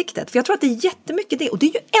i ansiktet. För jag tror att det är jättemycket det. Och det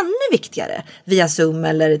är ju ännu viktigare via Zoom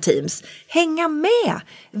eller Teams. Hänga med,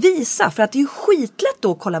 visa. För att det är ju skitlätt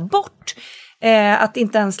då att kolla bort. Att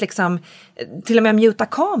inte ens liksom, till och med muta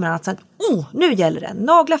kameran. Att nu gäller det.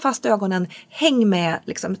 Nagla fast ögonen, häng med.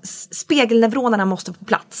 Liksom, spegelneuronerna måste på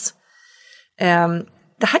plats.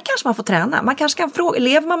 Det här kanske man får träna. Man kanske kan fråga,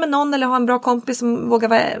 lever man med någon eller har en bra kompis som vågar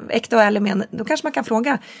vara äkta och ärlig med en, då kanske man kan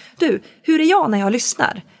fråga, du, hur är jag när jag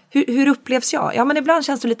lyssnar? Hur upplevs jag? Ja, men ibland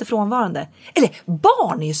känns du lite frånvarande. Eller,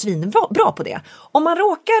 barn är ju svinbra på det. Om man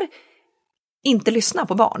råkar inte lyssna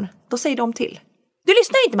på barn, då säger de till. Du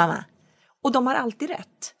lyssnar inte, mamma. Och de har alltid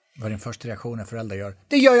rätt. Vad är din första reaktion när föräldrar gör?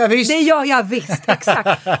 Det gör jag visst! Det gör jag visst,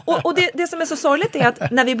 exakt. Och det som är så sorgligt är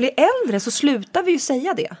att när vi blir äldre så slutar vi ju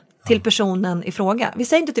säga det till personen i fråga. Vi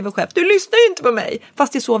säger inte till vår chef, du lyssnar ju inte på mig,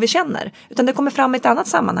 fast det är så vi känner. Utan det kommer fram i ett annat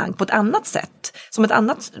sammanhang, på ett annat sätt.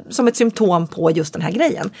 Som ett symptom på just den här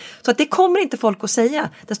grejen. Så att det kommer inte folk att säga.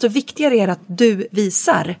 Desto viktigare är att du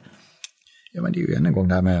visar. Ja, men det är ju en gång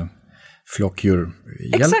det här med flockdjur.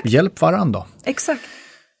 Hjälp varandra. Exakt.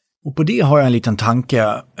 Och på det har jag en liten tanke.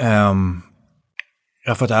 Jag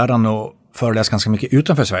har fått äran att föreläsa ganska mycket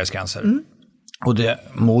utanför Sveriges gränser. Och det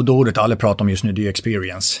modordet alla pratar om just nu, det är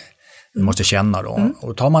experience. Du måste känna då.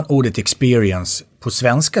 Och tar man ordet experience på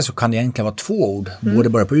svenska så kan det egentligen vara 2 ord. Både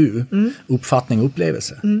börjar på U. Uppfattning och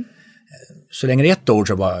upplevelse. Så länge det är ett ord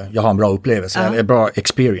så bara, jag har en bra upplevelse. Eller en bra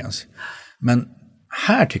experience. Men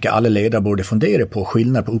här tycker jag alla ledare borde fundera på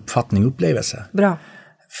skillnad på uppfattning och upplevelse. Bra.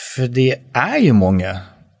 För det är ju många.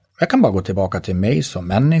 Jag kan bara gå tillbaka till mig som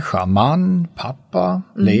människa, man, pappa,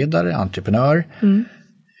 ledare, entreprenör.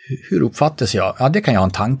 Hur uppfattas jag? Ja, det kan jag ha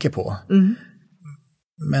en tanke på.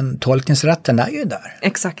 Men tolkningsrätten är ju där.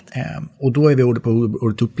 Exakt. Och då är vi på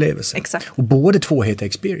ordet upplevelse. Exakt. Och båda två heter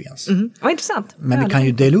experience. Vad intressant. Men vi kan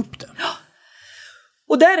ju dela upp det.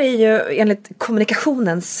 Och där är ju, enligt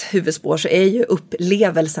kommunikationens huvudspår, så är ju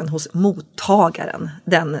upplevelsen hos mottagaren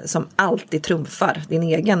den som alltid trumfar din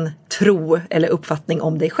egen tro eller uppfattning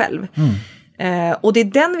om dig själv. Och det är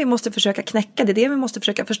den vi måste försöka knäcka, det är det vi måste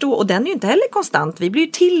försöka förstå. Och den är ju inte heller konstant, vi blir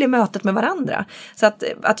ju till i mötet med varandra. Så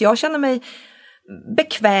att jag känner mig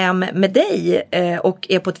bekväm med dig och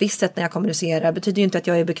är på ett visst sätt när jag kommunicerar betyder ju inte att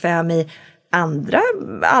jag är bekväm i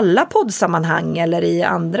alla poddsammanhang eller i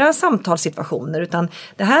andra samtalssituationer, utan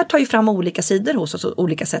det här tar ju fram olika sidor hos oss och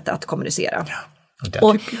olika sätt att kommunicera.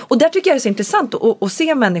 Ja, och där tycker jag det är så intressant att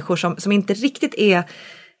se människor som inte riktigt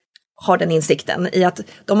har den insikten i att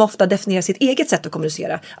de ofta definierar sitt eget sätt att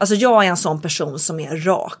kommunicera. Alltså jag är en sån person som är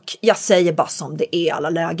rak. Jag säger bara som det är i alla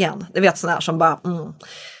lägen. Det vet sådana här som bara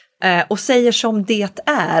och säger som det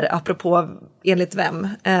är, apropå enligt vem.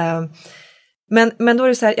 Men då är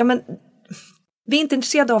det så här, ja men vi är inte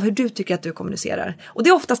intresserade av hur du tycker att du kommunicerar. Och det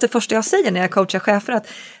är oftast det första jag säger när jag coachar chefer, att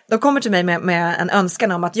de kommer till mig med en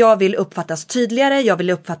önskan om att jag vill uppfattas tydligare, jag vill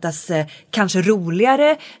uppfattas kanske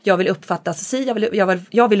roligare, jag vill uppfattas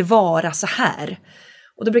jag vill vara så här.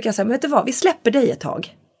 Och då brukar jag säga, men vet du vad, vi släpper dig ett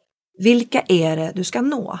tag. Vilka är det du ska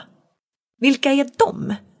nå? Vilka är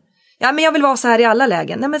de? Ja, men jag vill vara så här i alla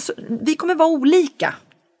lägen. Nej, men vi kommer vara olika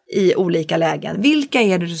i olika lägen. Vilka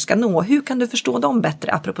är det du ska nå? Hur kan du förstå dem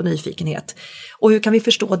bättre, apropå nyfikenhet? Och hur kan vi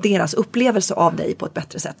förstå deras upplevelse av dig på ett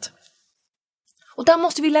bättre sätt? Och där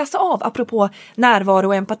måste vi läsa av, apropå närvaro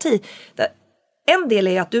och empati. En del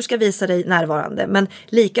är att du ska visa dig närvarande, men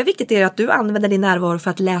lika viktigt är det att du använder din närvaro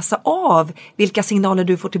för att läsa av vilka signaler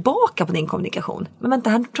du får tillbaka på din kommunikation. Men vänta,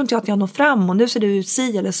 här tror inte jag att jag når fram och nu ser du ut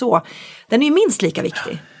si eller så. Den är ju minst lika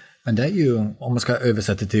viktig. Men det är ju, om man ska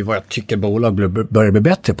översätta till vad jag tycker bolag börjar bli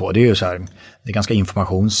bättre på, det är ju så här, det är ganska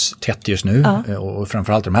informationstätt just nu. Och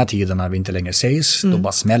framförallt de här tiderna när vi inte längre ses, då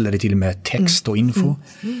bara smäller det till med text och info.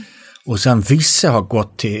 Och sen vissa har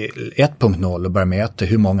gått till 1.0 och börjat mäta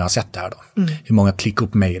hur många har sett det här då. Hur många klickar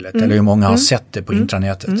upp mejlet eller hur många har sett det på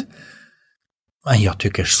intranätet. Men jag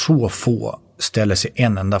tycker så få ställer sig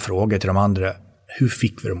en enda fråga till de andra. Hur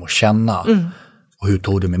fick vi dem att känna? Och hur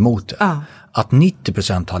tog de emot det? Att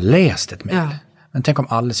 90% har läst ett mejl. Men tänk om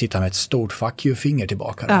alla sitter med ett stort fuck you-finger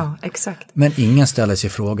tillbaka. Ja, exakt. Men ingen ställer sig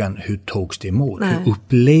frågan, hur togs det emot? Nej. Hur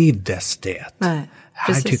upplevdes det? Nej,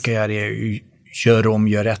 här tycker jag det är gör om,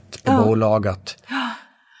 gör rätt på bolaget.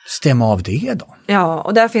 Stämma av det då. Ja,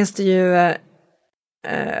 och där finns det ju,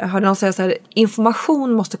 har någon sagt så här,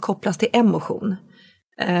 information måste kopplas till emotion.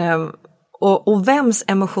 Och vems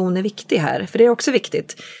emotion är viktig här? För det är också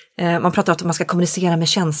viktigt. Man pratar om att man ska kommunicera med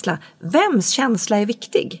känsla. Vems känsla är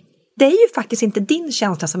viktig? Det är ju faktiskt inte din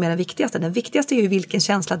känsla som är den viktigaste. Den viktigaste är ju vilken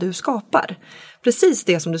känsla du skapar. Precis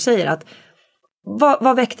det som du säger, att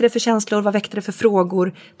vad väckte det för känslor, vad väckte det för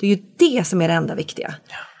frågor? Det är ju det som är det enda viktiga.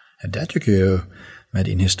 Ja, det tycker jag med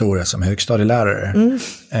din historia som högstadielärare.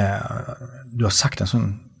 Du har sagt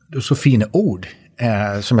så fina ord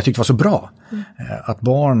som jag tyckte var så bra. Att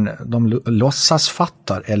barn, de låtsas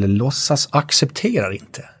fattar eller låtsas accepterar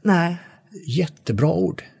inte. Nej. Jättebra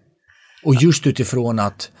ord. Och just utifrån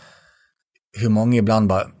att hur många ibland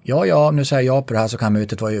bara, ja, nu säger jag på det här så kan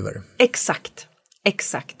mötet vara över. Exakt.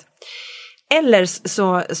 Eller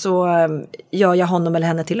så gör jag honom eller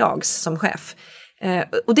henne till lags som chef.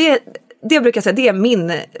 Och det brukar jag säga, det är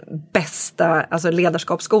min bästa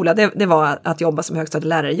ledarskapsskola. Det var att jobba som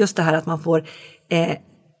högstadielärare. Just det här att man får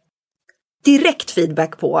direkt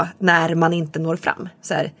feedback på när man inte når fram.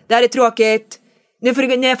 Så här, det här är tråkigt,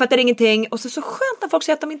 Nej, jag fattar ingenting. Och så skönt när folk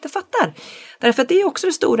säger att de inte fattar. Därför att det är också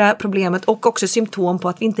det stora problemet och också symptom på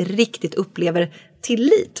att vi inte riktigt upplever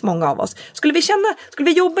tillit, många av oss. Skulle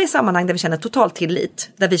vi jobba i sammanhang där vi känner total tillit,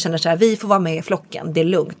 där vi känner så här, vi får vara med i flocken, det är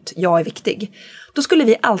lugnt, jag är viktig. Då skulle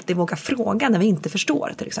vi alltid våga fråga när vi inte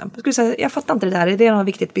förstår, till exempel. Skulle säga, jag fattar inte det där, det är något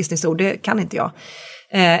viktigt businessord, det kan inte jag.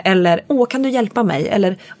 Eller, kan du hjälpa mig?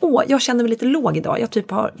 Eller, jag känner mig lite låg idag, jag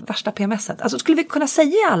typ har värsta PMS-et. Alltså skulle vi kunna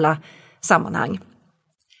säga i alla sammanhang.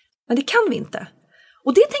 Men det kan vi inte.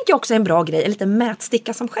 Och det tänker jag också är en bra grej, en liten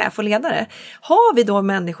mätsticka som chef och ledare. Har vi då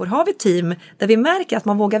människor, har vi team där vi märker att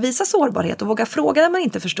man vågar visa sårbarhet och vågar fråga när man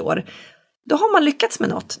inte förstår, då har man lyckats med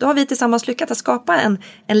något. Då har vi tillsammans lyckats att skapa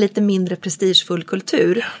en lite mindre prestigefull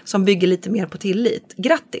kultur som bygger lite mer på tillit.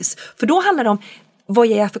 Grattis! För då handlar det om vad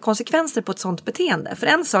ger jag för konsekvenser på ett sånt beteende? För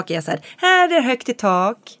en sak är så här är det högt i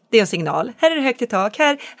tak, det är en signal. Här är det högt i tak,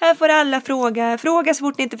 här får alla fråga så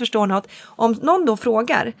fort ni inte förstår något. Om någon då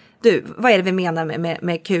frågar, du, vad är det vi menar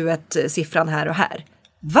med Q1-siffran här och här?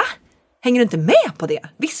 Va? Hänger du inte med på det?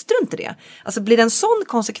 Visste du inte det? Alltså blir det en sån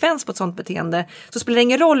konsekvens på ett sånt beteende så spelar det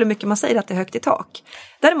ingen roll hur mycket man säger att det är högt i tak.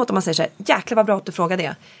 Däremot om man säger så här, jäklar vad bra att du frågar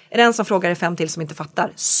det. Är det en som frågar 5 till som inte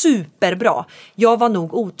fattar? Superbra. Jag var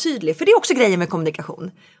nog otydlig. För det är också grejer med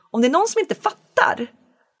kommunikation. Om det är någon som inte fattar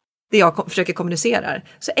det jag försöker kommunicera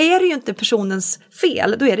så är det ju inte personens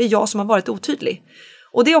fel. Då är det jag som har varit otydlig.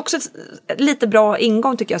 Och det är också ett lite bra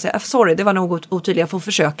ingång tycker jag. Säga, sorry, det var nog otydligt. Jag får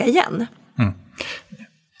försöka igen. Mm.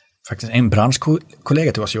 Faktiskt en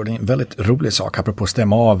branschkollega till oss gjorde en väldigt rolig sak apropå att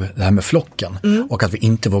stämma av det här med flocken och att vi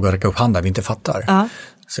inte vågar räcka upp handen, vi inte fattar.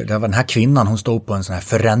 Så det var den här kvinnan, hon stod på en sån här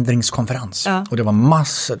förändringskonferens och det var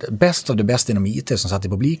massor, bäst av det bästa inom IT som satt i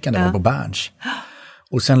publiken, det var på Berns.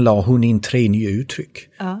 Och sen la hon in 3 nya uttryck,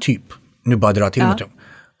 typ, nu bara drar jag till med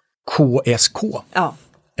KSK.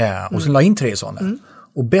 Och sen la in 3 sådana.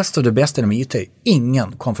 Och bäst av det bästa inom IT,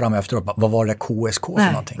 ingen kom fram efteråt, vad var det KSK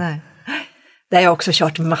för någonting? Nej. Det har jag också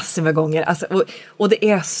kört massor med gånger. Alltså, och det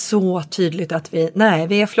är så tydligt att vi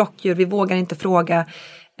är flockdjur, vi vågar inte fråga.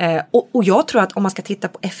 Och jag tror att om man ska titta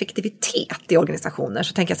på effektivitet i organisationer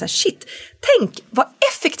så tänker jag så här, tänk vad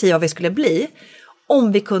effektiva vi skulle bli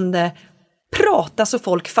om vi kunde prata så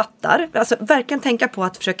folk fattar. Alltså verkligen tänka på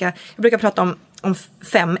att jag brukar prata om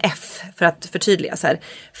 5F för att förtydliga så här.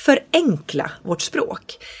 Förenkla vårt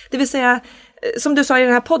språk. Det vill säga, som du sa i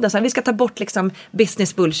den här podden, så här, vi ska ta bort liksom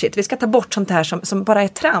business bullshit. Vi ska ta bort sånt här som bara är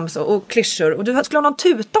trams och klyschor. Och du skulle ha någon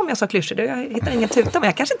tuta om jag sa klyschor. Jag hittar ingen tuta, men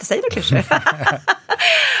jag kanske inte säger några klyschor.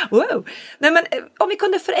 Wow. Nej, men om vi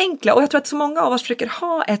kunde förenkla, och jag tror att så många av oss försöker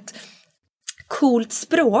ha ett coolt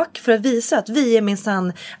språk för att visa att vi är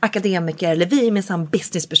minsann akademiker eller vi är minsann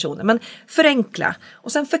businesspersoner. Men förenkla.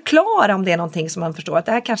 Och sen förklara om det är någonting som man förstår. Att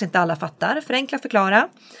det här kanske inte alla fattar. Förenkla, förklara.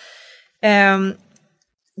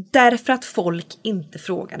 Därför att folk inte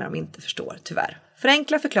frågar när de inte förstår, tyvärr.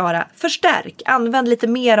 Förenkla, förklara, förstärk, använd lite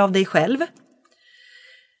mer av dig själv.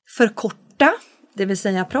 Förkorta, det vill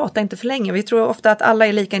säga prata inte för länge. Vi tror ofta att alla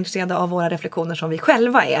är lika intresserade av våra reflektioner som vi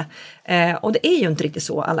själva är. Och det är ju inte riktigt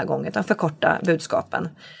så alla gånger, utan förkorta budskapen.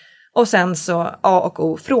 Och sen så A och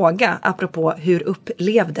O, fråga apropå hur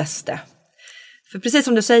upplevdes det. För precis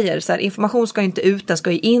som du säger, så här, information ska ju inte ut, den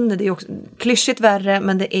ska ju in. Det är också klyschigt värre,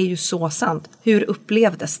 men det är ju så sant. Hur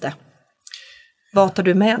upplevdes det? Vad tar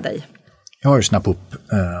du med dig? Jag har ju snappat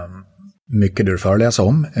upp mycket du föreläser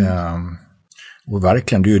om. Och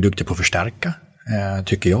verkligen, du är duktig på att förstärka,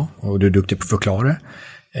 tycker jag. Och du är duktig på att förklara.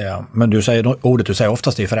 Men du säger, ordet du säger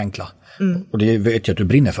oftast är förenkla. Och det vet jag att du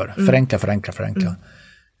brinner för. Förenkla.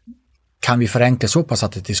 Kan vi förenkla så pass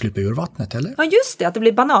att det till slut blir ur vattnet, eller? Ja, just det, att det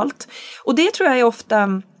blir banalt. Och det tror jag är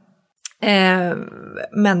ofta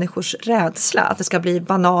människors rädsla, att det ska bli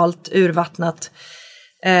banalt, urvattnat.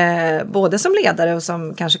 Både som ledare och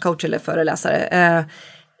som kanske coach eller föreläsare.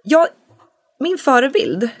 Min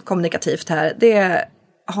förebild kommunikativt här, det är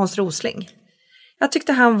Hans Rosling. Jag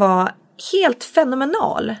tyckte han var helt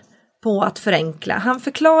fenomenal på att förenkla. Han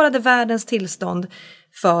förklarade världens tillstånd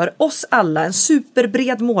för oss alla, en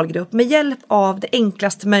superbred målgrupp med hjälp av det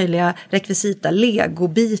enklast möjliga rekvisita,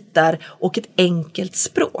 legobitar och ett enkelt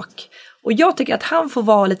språk. Och jag tycker att han får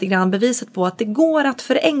vara lite grann beviset på att det går att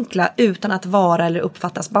förenkla utan att vara eller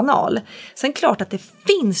uppfattas banal. Sen klart att det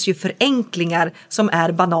finns ju förenklingar som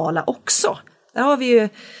är banala också. Där har vi ju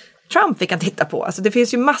Trump vi kan titta på. Alltså det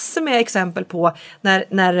finns ju massor med exempel på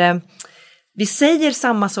när vi säger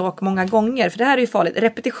samma sak många gånger, för det här är ju farligt.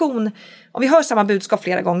 Repetition, om vi hör samma budskap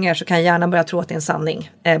flera gånger så kan hjärnan börja tro att det är en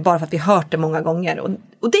sanning. Bara för att vi hört det många gånger.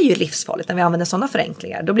 Och det är ju livsfarligt när vi använder sådana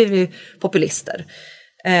förenklingar. Då blir vi populister.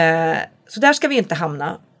 Så där ska vi inte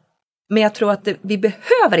hamna. Men jag tror att vi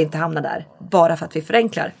behöver inte hamna där bara för att vi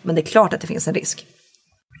förenklar. Men det är klart att det finns en risk.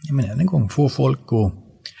 Ja, men än en gång, få folk att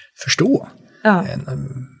förstå. Ja.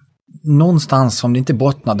 Någonstans, om det inte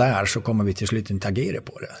bottnar där, så kommer vi till slut inte agera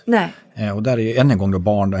på det. Nej. Och där är ju än en gång då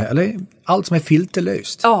barn, eller allt som är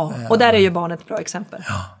filterlöst. Ja, och där är ju barnet ett bra exempel.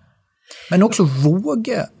 Ja. Men också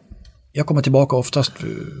våga, jag kommer tillbaka oftast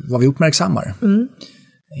vad vi uppmärksammar.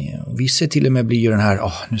 Vissa till och med blir ju den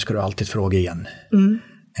här, nu ska du alltid fråga igen.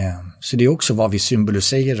 Så det är också vad vi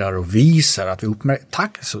symboliserar och visar att vi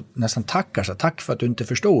nästan tackar så tack för att du inte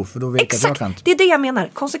förstår, för då vet Exakt, jag att jag kan. det är det jag menar,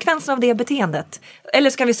 konsekvensen av det beteendet. Eller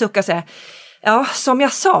ska vi sucka och säga, ja, som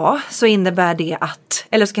jag sa så innebär det att,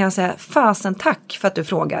 eller ska jag säga, fasen tack för att du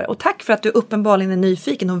frågar och tack för att du uppenbarligen är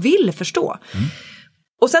nyfiken och vill förstå.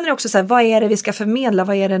 Och sen är det också så här, vad är det vi ska förmedla,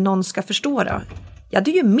 vad är det någon ska förstå då? Ja,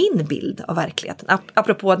 det är ju min bild av verkligheten.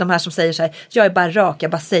 Apropå de här som säger så här, jag är bara rak,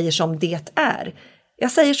 jag bara säger som det är.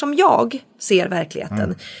 Jag säger som jag ser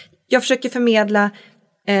verkligheten. Jag försöker förmedla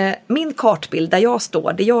min kartbild där jag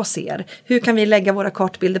står, det jag ser. Hur kan vi lägga våra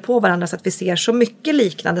kartbilder på varandra så att vi ser så mycket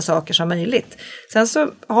liknande saker som möjligt. Sen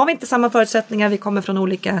så har vi inte samma förutsättningar, vi kommer från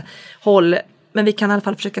olika håll. Men vi kan i alla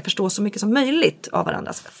fall försöka förstå så mycket som möjligt av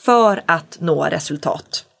varandra för att nå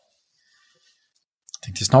resultat. Jag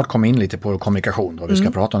tänkte snart komma in lite på kommunikation då vi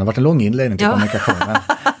ska prata om. Det har varit en lång inledning till kommunikation. Men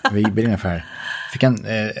vi blir ungefär...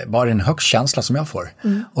 bara en högst känsla som jag får.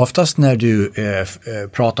 Oftast när du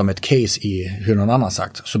pratar om ett case i hur någon annan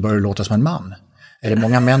sagt, så börjar du låta som en man. Är det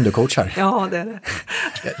många män du coachar? Ja, det är det.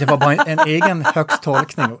 Det var bara en egen högst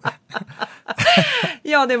tolkning.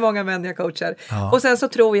 Ja, det är många män jag coachar. Ja. Och sen så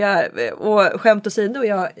tror jag, och skämt åsido,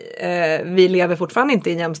 vi lever fortfarande inte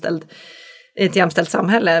i ett jämställt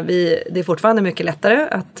samhälle. Det är fortfarande mycket lättare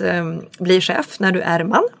att bli chef när du är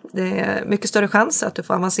man. Det är mycket större chans att du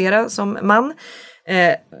får avancera som man.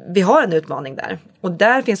 Vi har en utmaning där. Och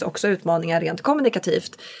där finns också utmaningar rent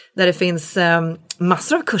kommunikativt. Där det finns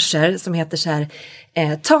massor av kurser som heter så här,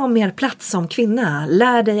 ta mer plats som kvinna,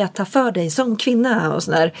 lär dig att ta för dig som kvinna och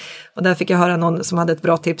sådär. Och där fick jag höra någon som hade ett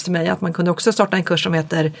bra tips till mig att man kunde också starta en kurs som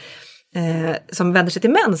heter som vänder sig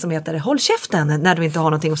till män, som heter håll käften när du inte har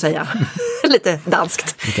någonting att säga. Lite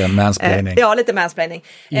danskt. Lite mansplaining. Ja, lite mansplaining.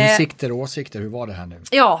 Insikter och åsikter, hur var det här nu?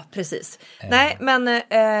 Ja, precis. Nej, men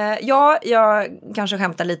jag kanske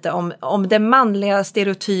skämtar lite om den manliga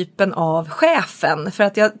stereotypen av chefen. För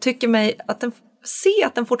att jag tycker mig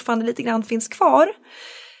att den fortfarande lite grann finns kvar.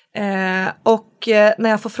 Och när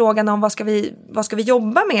jag får frågan om vad ska vi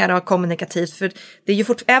jobba med kommunikativt, för det är ju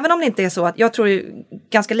även om det inte är så att jag tror ju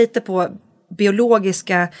ganska lite på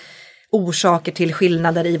biologiska orsaker till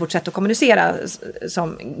skillnader i vårt sätt att kommunicera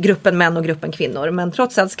som gruppen män och gruppen kvinnor, men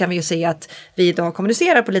trots allt kan vi ju se att vi idag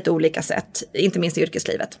kommunicerar på lite olika sätt, inte minst i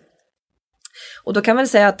yrkeslivet. Och då kan man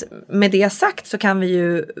säga att med det sagt så kan vi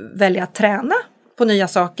ju välja att träna på nya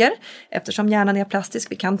saker, eftersom hjärnan är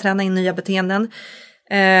plastisk, vi kan träna in nya beteenden.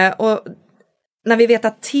 Och när vi vet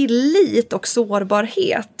att tillit och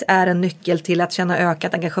sårbarhet är en nyckel till att känna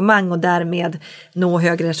ökat engagemang och därmed nå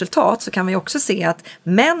högre resultat, så kan vi också se att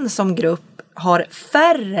män som grupp har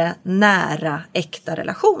färre nära äkta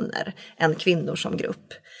relationer än kvinnor som grupp.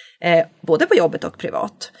 Både på jobbet och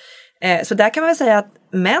privat. Så där kan man väl säga att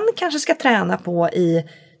män kanske ska träna på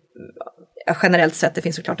generellt sett, det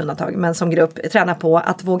finns såklart undantag, men som grupp träna på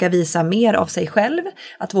att våga visa mer av sig själv,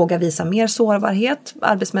 att våga visa mer sårbarhet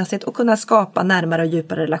arbetsmässigt och kunna skapa närmare och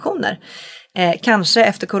djupare relationer. Kanske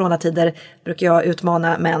efter coronatider brukar jag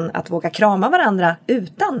utmana män att våga krama varandra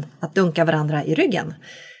utan att dunka varandra i ryggen.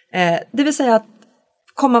 Det vill säga att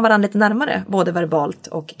komma varandra lite närmare, både verbalt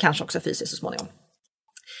och kanske också fysiskt så småningom.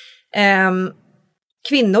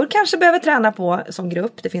 Kvinnor kanske behöver träna på som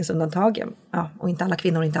grupp, det finns undantag, ja, och inte alla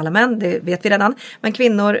kvinnor och inte alla män, det vet vi redan, men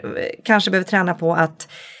kvinnor kanske behöver träna på att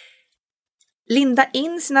linda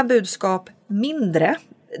in sina budskap mindre,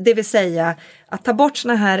 det vill säga att ta bort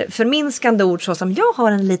såna här förminskande ord så som jag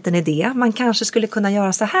har en liten idé, man kanske skulle kunna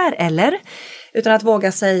göra så här eller, utan att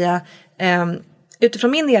våga säga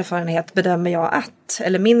utifrån min erfarenhet bedömer jag att,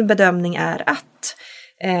 eller min bedömning är att,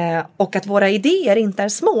 och att våra idéer inte är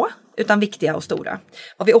små utan viktiga och stora.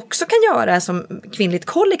 Vad vi också kan göra som kvinnligt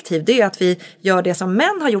kollektiv, det är att vi gör det som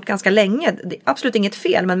män har gjort ganska länge. Det är absolut inget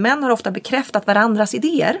fel, men män har ofta bekräftat varandras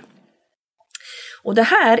idéer. Och det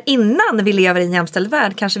här, innan vi lever i en jämställd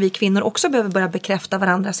värld, kanske vi kvinnor också behöver börja bekräfta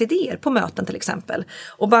varandras idéer på möten till exempel.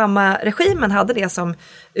 Obama-regimen hade det som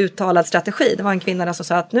uttalad strategi. Det var en kvinna som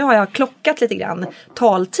sa att nu har jag klockat lite grann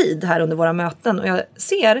taltid här under våra möten och jag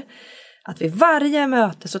ser att vid varje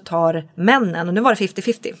möte så tar männen, och nu var det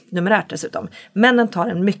 50-50, numerärt dessutom, männen tar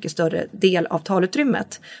en mycket större del av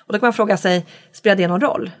talutrymmet. Och då kan man fråga sig, spelar det någon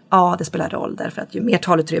roll? Ja, det spelar roll, därför att ju mer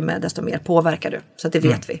talutrymme, desto mer påverkar du. Så att det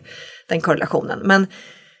vet vi, den korrelationen. Men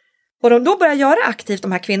vad de då börjar göra aktivt,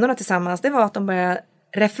 de här kvinnorna tillsammans, det var att de börjar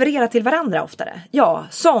referera till varandra oftare. Ja,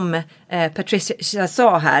 som Patricia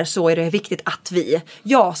sa här, så är det viktigt att vi.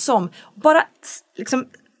 Ja, som bara liksom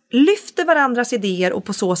lyfter varandras idéer och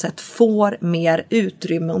på så sätt får mer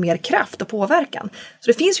utrymme och mer kraft och påverkan.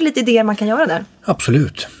 Så det finns ju lite idéer man kan göra där.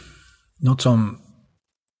 Absolut. Något som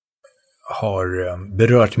har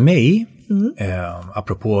berört mig,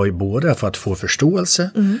 apropå både för att få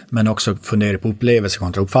förståelse, men också fundera på upplevelse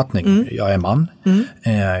kontra uppfattning. Jag är man.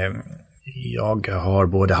 Jag har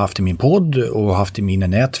både haft i min podd och haft i mina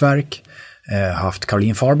nätverk haft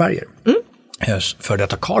Caroline Farberger. För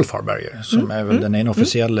detta Carl Farberger, som är väl den ena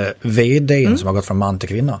officiella vd:n som har gått från man till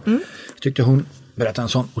kvinna. Jag tyckte hon berättade en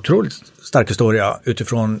sån otroligt stark historia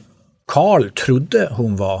utifrån Carl trodde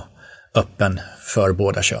hon var öppen för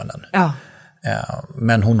båda könen. Ja.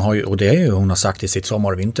 Men hon har ju, och det är ju hon har sagt i sitt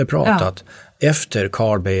sommar- och vinterprat, att efter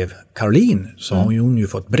Carl blev Caroline så har hon ju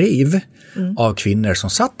fått brev av kvinnor som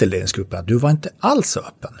satt i ledningsgruppen att du var inte alls så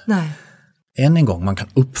öppen. Nej. Än en gång, man kan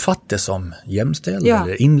uppfatta som jämställd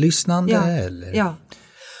eller inlyssnande. Eller...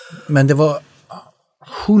 Men det var,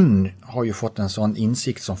 hon har ju fått en sån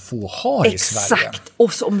insikt som få har i Sverige. Exakt,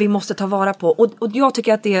 och som vi måste ta vara på. Och jag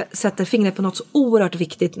tycker att det sätter fingret på något så oerhört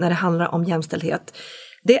viktigt när det handlar om jämställdhet.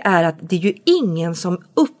 Det är att det är ju ingen som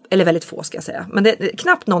eller väldigt få ska jag säga, men det är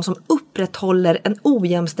knappt någon som upprätthåller en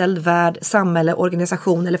ojämställd värld, samhälle,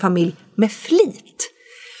 organisation eller familj med flit.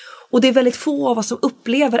 Och det är väldigt få av oss som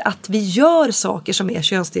upplever att vi gör saker som är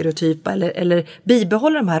könsstereotypa eller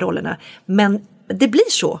bibehåller de här rollerna. Men det blir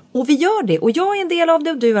så, och vi gör det, och jag är en del av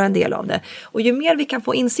det och du är en del av det. Och ju mer vi kan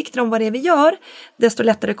få insikter om vad det är vi gör, desto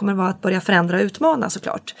lättare kommer det vara att börja förändra och utmana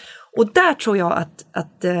såklart. Och där tror jag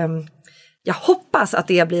att jag hoppas att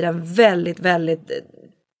det blir en väldigt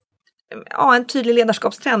en tydlig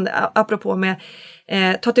ledarskapstrend apropå med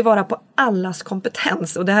ta tillvara på allas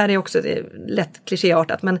kompetens. Och det här är också lätt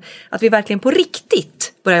klichéartat, men att vi verkligen på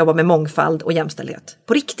riktigt börjar jobba med mångfald och jämställdhet.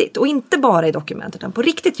 På riktigt, och inte bara i dokument, utan på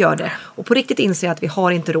riktigt gör det. Och på riktigt inser att vi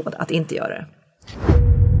har inte råd att inte göra det.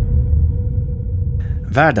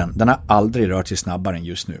 Världen, den har aldrig rört sig snabbare än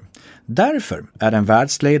just nu. Därför är den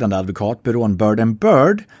världsledande advokatbyrån Bird &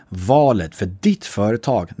 Bird valet för ditt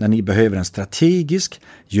företag när ni behöver en strategisk,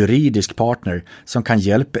 juridisk partner som kan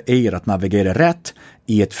hjälpa er att navigera rätt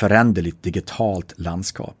i ett föränderligt digitalt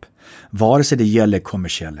landskap. Vare sig det gäller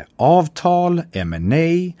kommersiella avtal,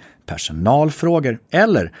 M&A, personalfrågor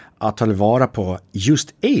eller att ta vara på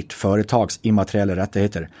just ert företags immateriella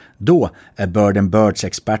rättigheter, då är Bird & Birds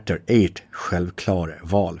experter ert självklara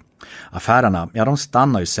val. Affärerna, de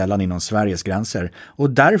stannar ju sällan inom Sveriges gränser, och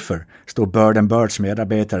därför står Bird & Birds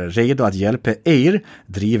medarbetare redo att hjälpa er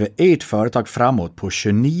driva ert företag framåt på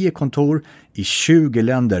 29 kontor i 20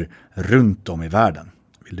 länder runt om i världen.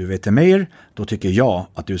 Vill du veta mer? Då tycker jag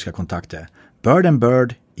att du ska kontakta Bird &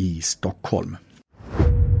 Bird i Stockholm.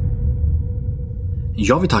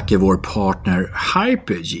 Jag vill tacka vår partner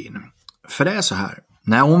Hypergene. För det är så här.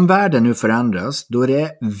 När omvärlden nu förändras, då är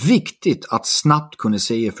det viktigt att snabbt kunna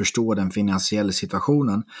se och förstå den finansiella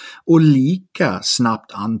situationen och lika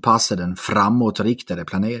snabbt anpassa den framåtriktade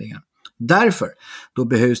planeringen. Därför då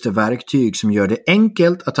behövs det verktyg som gör det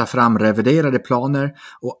enkelt att ta fram reviderade planer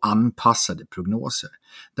och anpassade prognoser.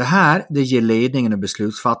 Det ger ledningen och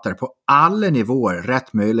beslutsfattare på alla nivåer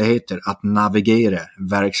rätt möjligheter att navigera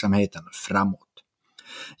verksamheten framåt.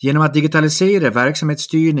 Genom att digitalisera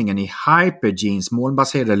verksamhetsstyrningen i Hypergenes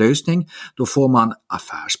molnbaserade lösning, då får man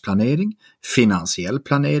affärsplanering, finansiell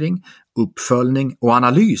planering, uppföljning och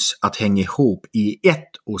analys att hänga ihop i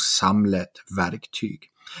ett och samlat verktyg.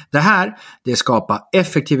 Det skapar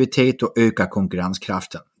effektivitet och ökar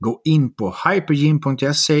konkurrenskraften. Gå in på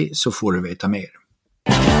hypergene.se så får du veta mer.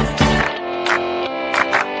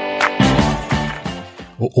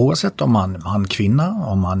 Och oavsett om man är kvinna,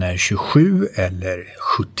 om man är 27 eller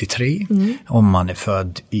 73, om man är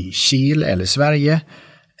född i Chile eller Sverige,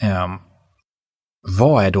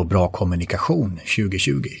 vad är då bra kommunikation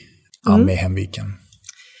 2020? Ami Hemviken.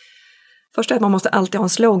 Först är att man måste alltid ha en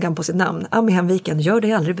slogan på sitt namn. Ami Hemviken, gör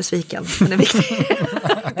dig aldrig besviken. Den är viktig.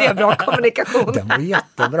 Det är bra kommunikation. Den var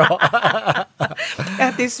jättebra. Jag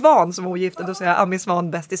hette ju Svan som ogift, och då säger jag Ami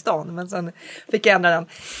Svan bäst i stan. Men sen fick jag ändra den.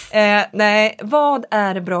 Nej, vad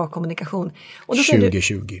är bra kommunikation? Och då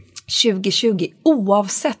 2020. 2020,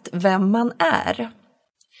 oavsett vem man är.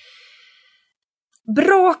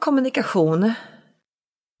 Bra kommunikation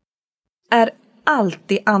är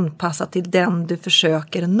alltid anpassad till den du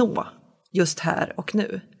försöker nå just här och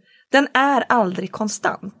nu. Den är aldrig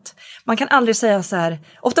konstant. Man kan aldrig säga så här,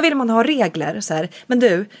 ofta vill man ha regler så här, men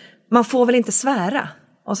du, man får väl inte svära?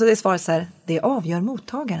 Och så är svaret så här, det avgör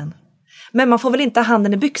mottagaren. Men man får väl inte ha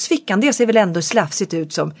handen i byxfickan, det ser väl ändå slafsigt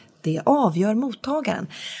ut som, det avgör mottagaren.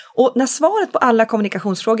 Och när svaret på alla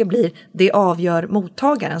kommunikationsfrågor blir, det avgör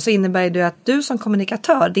mottagaren, så innebär det att du som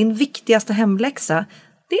kommunikatör, din viktigaste hemläxa,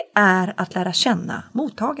 det är att lära känna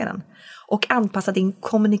mottagaren. Och anpassa din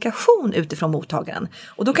kommunikation utifrån mottagaren.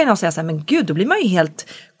 Och då kan jag säga så här, men gud, då blir man ju helt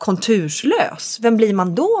konturslös. Vem blir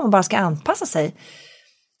man då om man bara ska anpassa sig?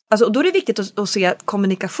 Alltså, och då är det viktigt att se att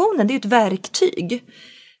kommunikationen, det är ett verktyg.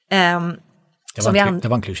 Det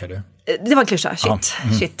var en klyscha du. Det var en klyscha,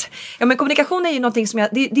 shit. Ja, men kommunikation är ju någonting som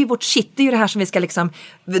det är vårt shit, det är ju det här som vi ska liksom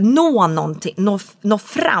nå någonting, nå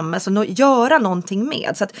fram, alltså göra någonting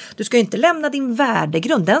med. Så att du ska ju inte lämna din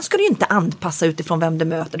värdegrund, den ska du ju inte anpassa utifrån vem du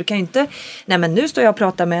möter. Du kan ju inte, nej men nu står jag och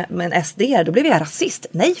pratar med en SDR, då blir jag rasist.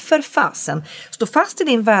 Nej, för fasen. Stå fast i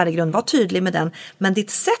din värdegrund, var tydlig med den, men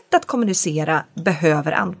ditt sätt att kommunicera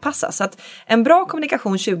behöver anpassas. Så att en bra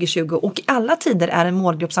kommunikation 2020 och i alla tider är en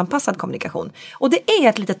målgruppsanpassad kommunikation. Och det är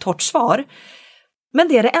ett lite torrt svar, men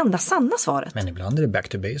det är det enda sanna svaret. Men ibland är det back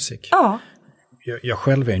to basic. Ja. Jag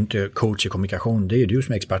själv är inte coach i kommunikation, det är du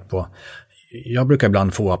som är expert på. Jag brukar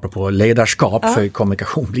ibland få, apropå ledarskap, för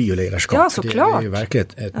kommunikation blir ju ledarskap. Ja, såklart. Det är ju verkligen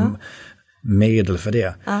ett medel för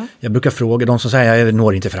det. Ja. Jag brukar fråga de som säger jag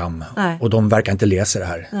når inte fram. Nej. Och de verkar inte läsa det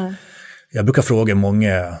här. Nej. Jag brukar fråga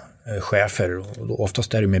många chefer, och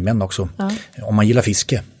oftast är det med män också, om man gillar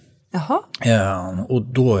fiske. Jaha. Och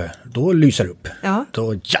då lyser det upp. Ja,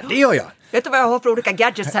 det gör jag. Vet du vad jag har för olika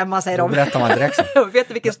gadgets hemma, säger de. Då berättar man direkt. Vet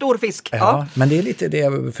du vilken stor fisk? Ja, men det är lite det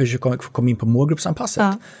jag försöker komma in på målgruppsanpassat.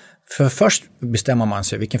 Ja. För först bestämmer man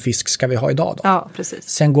sig, vilken fisk ska vi ha idag då? Ja, precis.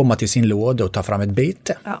 Sen går man till sin låda och tar fram ett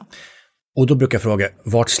bete. Ja. Och då brukar jag fråga,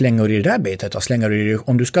 vart slänger du i det där betet? Och slänger du i,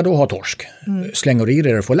 om du ska då ha torsk, slänger du i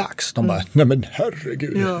det och får lax? De bara, nej men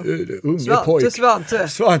herregud, unge pojk.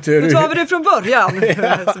 Svante. Hur tar vi det från början?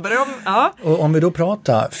 Ja. Så börjar de, Och om vi då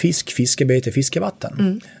pratar fisk, fiskebete,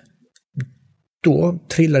 fiskevatten, då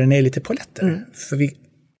trillar det ner lite poletter. För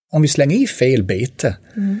om vi slänger i fel bete,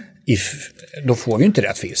 då får vi inte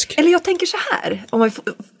rätt fisk. Eller jag tänker så här, om man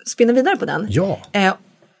spinner vidare på den. Ja.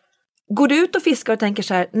 Går du ut och fiskar och tänker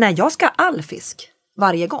så här, nej jag ska ha all fisk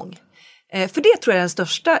varje gång. För det tror jag är den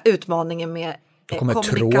största utmaningen med då kommer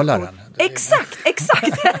trålaren. Exakt.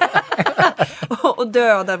 och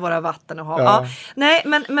dödar våra vatten och hav. Ja. Nej,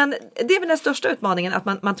 men det är väl den största utmaningen,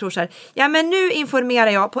 att man tror så här, ja men nu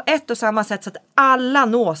informerar jag på ett och samma sätt så att alla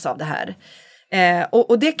nås av det här.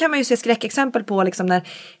 Och det kan man ju se skräckexempel på liksom när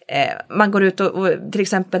man går ut och till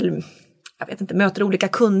exempel, jag vet inte, möter olika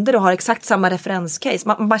kunder och har exakt samma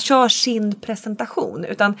referenscase. Man kör sin presentation,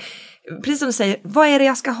 utan precis som du säger, vad är det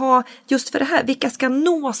jag ska ha just för det här? Vilka ska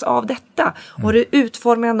nås av detta? Och du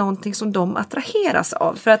utformar någonting som de attraheras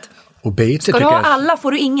av. För att och bete, ska du ha alla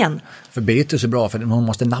får du ingen. För bete är så bra, för man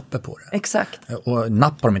måste nappa på det. Exakt. Och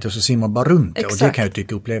nappar de inte så simmar bara runt det. Exakt. Och det kan jag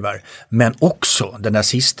tycka uppleva. Men också den där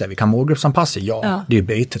sista, vi kan målgruppsanpassa, det är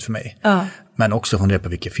betet för mig. Ja. Men också fundera på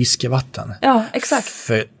vilket fiskevatten. Ja, exakt.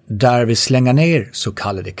 För där vi slänger ner så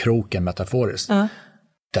kallade kroken metaforiskt,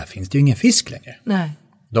 där finns det ju ingen fisk längre. Nej.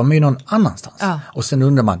 De är ju någon annanstans. Ja. Och sen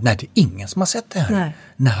undrar man, nej det är ingen som har sett det här.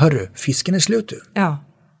 Nej hörru, fisken är slut. Ja,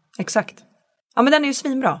 exakt. Ja, men den är ju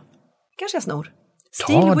svinbra. Kanske jag snor.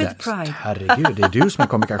 Steal with pride. Herregud, det är du som är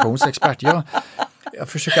kommunikationsexpert. Jag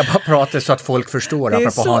försöker bara prata så att folk förstår,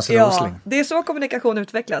 apropå Hans Rosling. Det är så kommunikation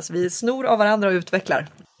utvecklas. Vi snor av varandra och utvecklar.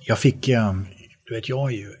 Jag fick, du vet, jag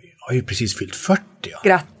har ju precis fyllt 40.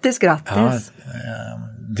 Grattis. Ja,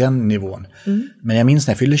 den nivån. Men jag minns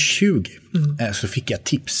när jag fyllde 20 så fick jag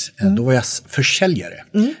tips. Då var jag försäljare.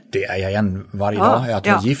 Det är jag igen varje dag. Att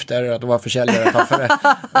vara gift är att vara försäljare.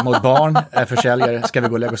 Mot barn är försäljare. Ska vi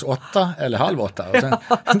gå och lägga oss 8 eller 7:30? Och sen,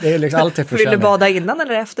 det är liksom alltid försäljare. Vill du bada innan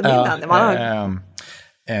eller eftermiddagen?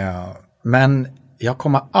 Men jag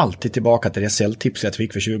kommer alltid tillbaka till det säljtips jag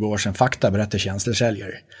fick för 20 år sedan. Fakta berättar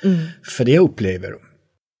känslosäljare. För det jag upplever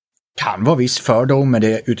kan vara viss fördom med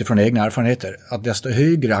det utifrån egna erfarenheter, att desto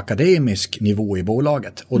högre akademisk nivå i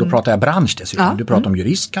bolaget, och då pratar jag bransch dessutom, du pratar om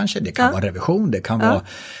jurist kanske, det kan vara revision, det kan vara,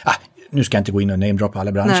 nu ska jag inte gå in och namedroppa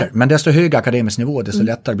alla branscher, men desto högre akademisk nivå, desto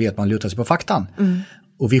lättare blir att man lutar sig på faktan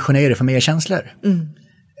och visionera för mer känslor.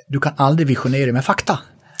 Du kan aldrig visionera med fakta.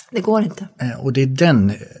 Det går inte. Och det är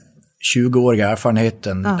den 20-åriga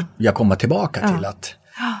erfarenheten jag kommer tillbaka till.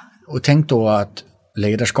 Och tänk då att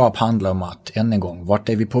ledarskap handlar om att, än en gång, vart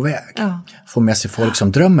är vi på väg? Få med sig folk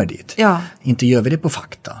som drömmer dit. Inte gör vi det på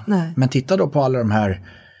fakta. Nej. Men titta då på alla de här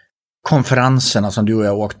konferenserna som du och jag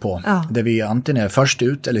har åkt på. Ja. Där vi antingen är först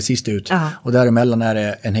ut eller sist ut. Ja. Och däremellan är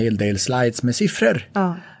det en hel del slides med siffror.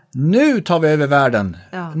 Ja. Nu tar vi över världen.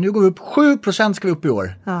 Ja. Nu går vi upp 7% ska vi upp i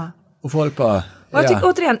år. Ja. Och folk bara... Jag tycker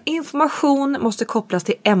återigen, information måste kopplas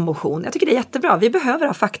till emotion. Jag tycker det är jättebra. Vi behöver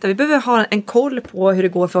ha fakta. Vi behöver ha en koll på hur det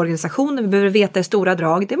går för organisationen. Vi behöver veta i stora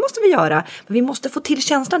drag. Det måste vi göra. Men vi måste få till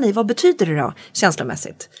känslan i vad betyder det då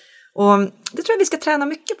känslomässigt. Och det tror jag vi ska träna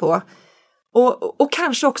mycket på. Och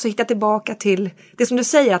kanske också hitta tillbaka till det som du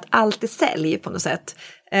säger att allt är sälj på något sätt.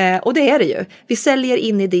 Och det är det ju. Vi säljer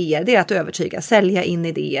in idéer, det är att övertyga, sälja in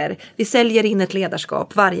idéer. Vi säljer in ett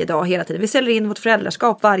ledarskap varje dag hela tiden. Vi säljer in vårt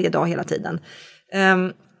föräldraskap varje dag hela tiden.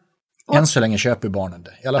 Än så länge köper barnen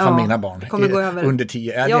det. I alla fall mina barn. Kommer gå över. Under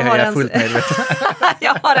 10. Det här är jag fullt medveten.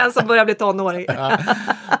 Jag har en som börjar bli tonåring.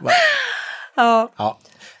 Ja.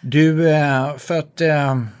 Du, för att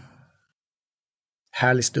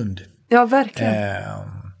härlig stund. Ja, verkligen.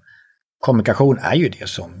 Kommunikation är ju det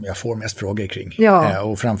som jag får mest frågor kring. Ja.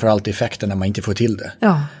 Och framförallt effekten när man inte får till det.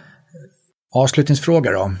 Ja.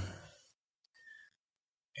 Avslutningsfråga då.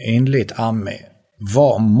 Enligt Ami,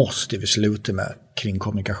 vad måste vi sluta med kring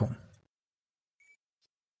kommunikation?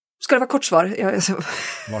 Ska det vara kort svar?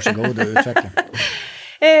 Varsågod och utveckla.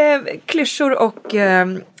 Klyschor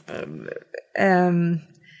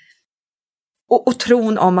och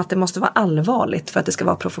tron om att det måste vara allvarligt för att det ska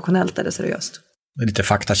vara professionellt eller seriöst. Det är lite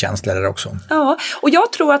faktakänsla där också. Ja, och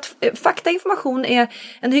jag tror att faktainformation är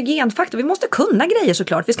en hygienfaktor. Vi måste kunna grejer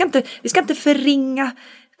såklart. Vi ska inte förringa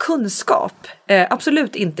kunskap.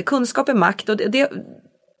 Absolut inte. Kunskap är makt och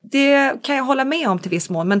det kan jag hålla med om till viss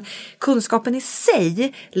mån. Men kunskapen i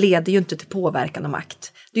sig leder ju inte till påverkan och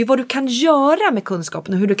makt. Det är ju vad du kan göra med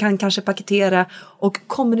kunskapen och hur du kan kanske paketera och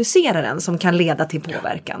kommunicera den som kan leda till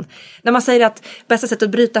påverkan. När man säger att bästa sättet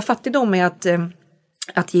att bryta fattigdom är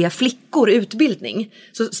att ge flickor utbildning,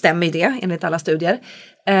 så stämmer ju det enligt alla studier.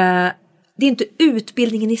 Det är inte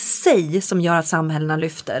utbildningen i sig som gör att samhällena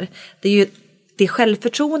lyfter. Det är ju det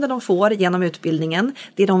självförtroende de får genom utbildningen,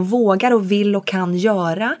 det de vågar och vill och kan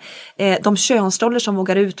göra, de könsroller som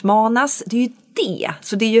vågar utmanas, det är ju det.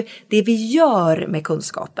 Så det är ju det vi gör med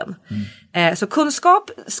kunskapen. Så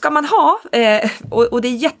kunskap ska man ha och det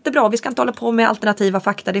är jättebra. Vi ska inte hålla på med alternativa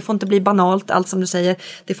fakta. Det får inte bli banalt, allt som du säger.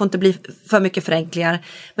 Det får inte bli för mycket förenklingar.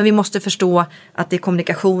 Men vi måste förstå att det är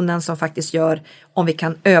kommunikationen som faktiskt gör om vi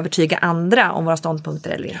kan övertyga andra om våra ståndpunkter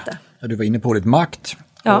eller inte. Ja, du var inne på ditt makt.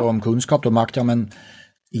 Ja. Och om kunskap och makt, ja men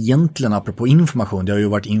egentligen apropå information, det har ju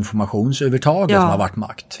varit informationsövertaget som har varit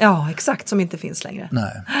makt. Ja, exakt, som inte finns längre.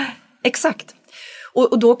 Nej. Exakt.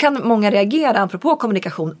 Och då kan många reagera apropå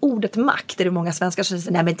kommunikation, ordet makt, det är det många svenskar som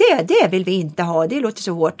säger, nej men det vill vi inte ha, det låter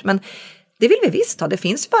så hårt, men det vill vi visst ha. Det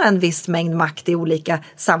finns bara en viss mängd makt i olika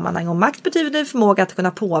sammanhang och makt betyder förmåga att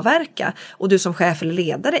kunna påverka och du som chef eller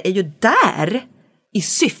ledare är ju där i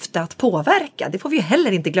syfte att påverka. Det får vi ju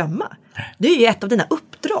heller inte glömma. Det är ju ett av dina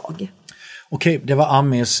uppdrag. Okej, det var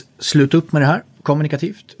Amis slut upp med det här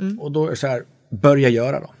kommunikativt. Och då är det så här, börja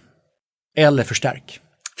göra då. Eller förstärk.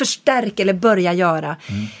 Förstärk eller börja göra.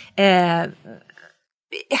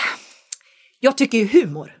 Jag tycker ju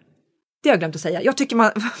humor. Det har jag glömt att säga. Jag tycker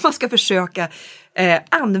man ska försöka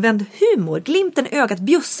använda humor. Glimten i ögat,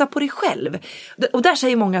 bjussa på dig själv. Och där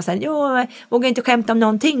säger många så här, jag vågar inte skämta om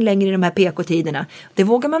någonting längre i de här PK-tiderna. Det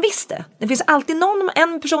vågar man visst det. Det finns alltid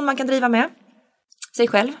en person man kan driva med. Sig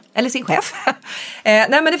själv, eller sin chef. Nej,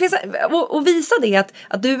 men det finns, och visa det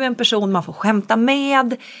att du är en person man får skämta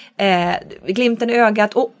med, glimten i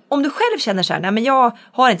ögat. Och om du själv känner så här, nej men jag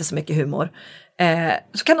har inte så mycket humor,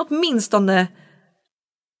 så kan åtminstone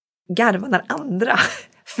garva när andra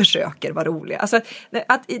försöker vara roliga. Alltså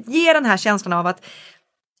att ge den här känslan av att,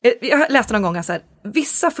 jag läste någon gång att så här,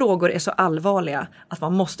 vissa frågor är så allvarliga att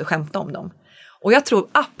man måste skämta om dem. Och jag tror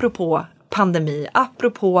apropå pandemi,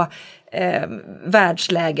 apropå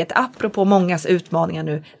världsläget, apropå mångas utmaningar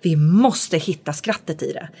nu, vi måste hitta skrattet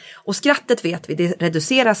i det. Och skrattet vet vi, det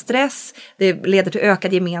reducerar stress, det leder till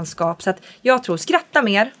ökad gemenskap. Så att jag tror, skratta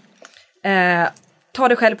mer, ta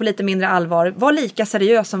dig själv på lite mindre allvar, var lika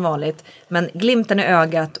seriös som vanligt, men glimten i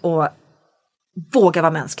ögat och våga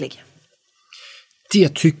vara mänsklig.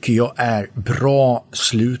 Det tycker jag är bra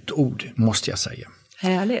slutord, måste jag säga.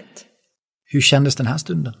 Härligt. Hur kändes den här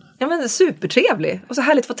stunden? Ja, men supertrevlig. Och så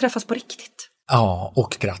härligt att få träffas på riktigt. Ja,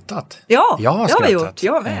 och skrattat. Ja, jag har skrattat. Gjort.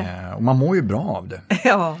 Jag med. Och man mår ju bra av det.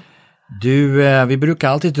 Ja. Du, vi brukar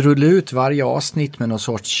alltid rulla ut varje avsnitt med någon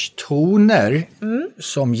sorts toner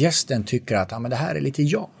som gästen tycker att men det här är lite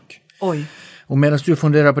jag. Oj. Och medan du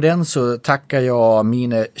funderar på den så tackar jag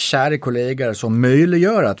mina kära kollegor som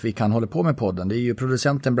möjliggör att vi kan hålla på med podden. Det är ju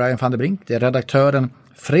producenten Brian van der Brink, det är redaktören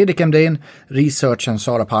Fredrik Emdén, researchen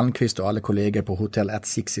Sara Palmqvist och alla kollegor på Hotel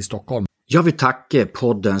 @6 i Stockholm. Jag vill tacka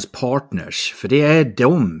poddens partners, för det är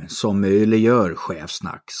de som möjliggör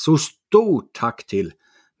chefsnack. Så stort tack till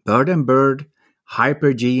Bird & Bird,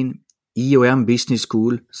 Hypergene, IOM Business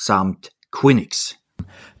School samt Quinix.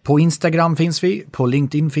 På Instagram finns vi, på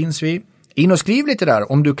LinkedIn finns vi. In och skriv lite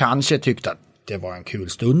där om du kanske tyckte att det var en kul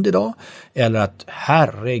stund idag. Eller att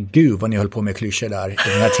herregud vad ni höll på med klyschor där i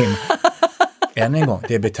den här timmen. Än en gång,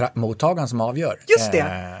 det är mottagaren som avgör. Just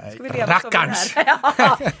det. Ska vi rackarns!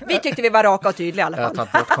 Ja, vi tyckte vi var raka och tydliga i alla fall. Jag har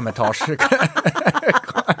tagit bort kommentars.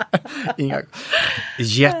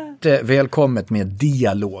 Jättevälkommet med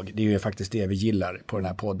dialog. Det är ju faktiskt det vi gillar på den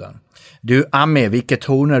här podden. Du, Ami, vilka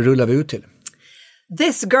toner rullar vi ut till?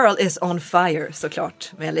 This girl is on fire,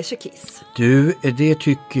 såklart, med Alicia Keys. Du, det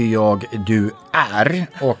tycker jag du är,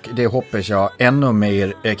 och det hoppas jag ännu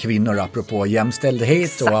mer kvinnor apropå jämställdhet.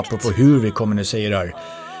 Exakt. Och apropå hur vi kommunicerar.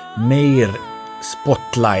 Mer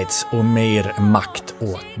spotlights och mer makt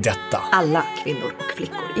åt detta. Alla kvinnor och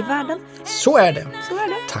flickor i världen. Så är det. Så är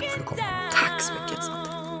det. Tack för att du kom. Tack så mycket.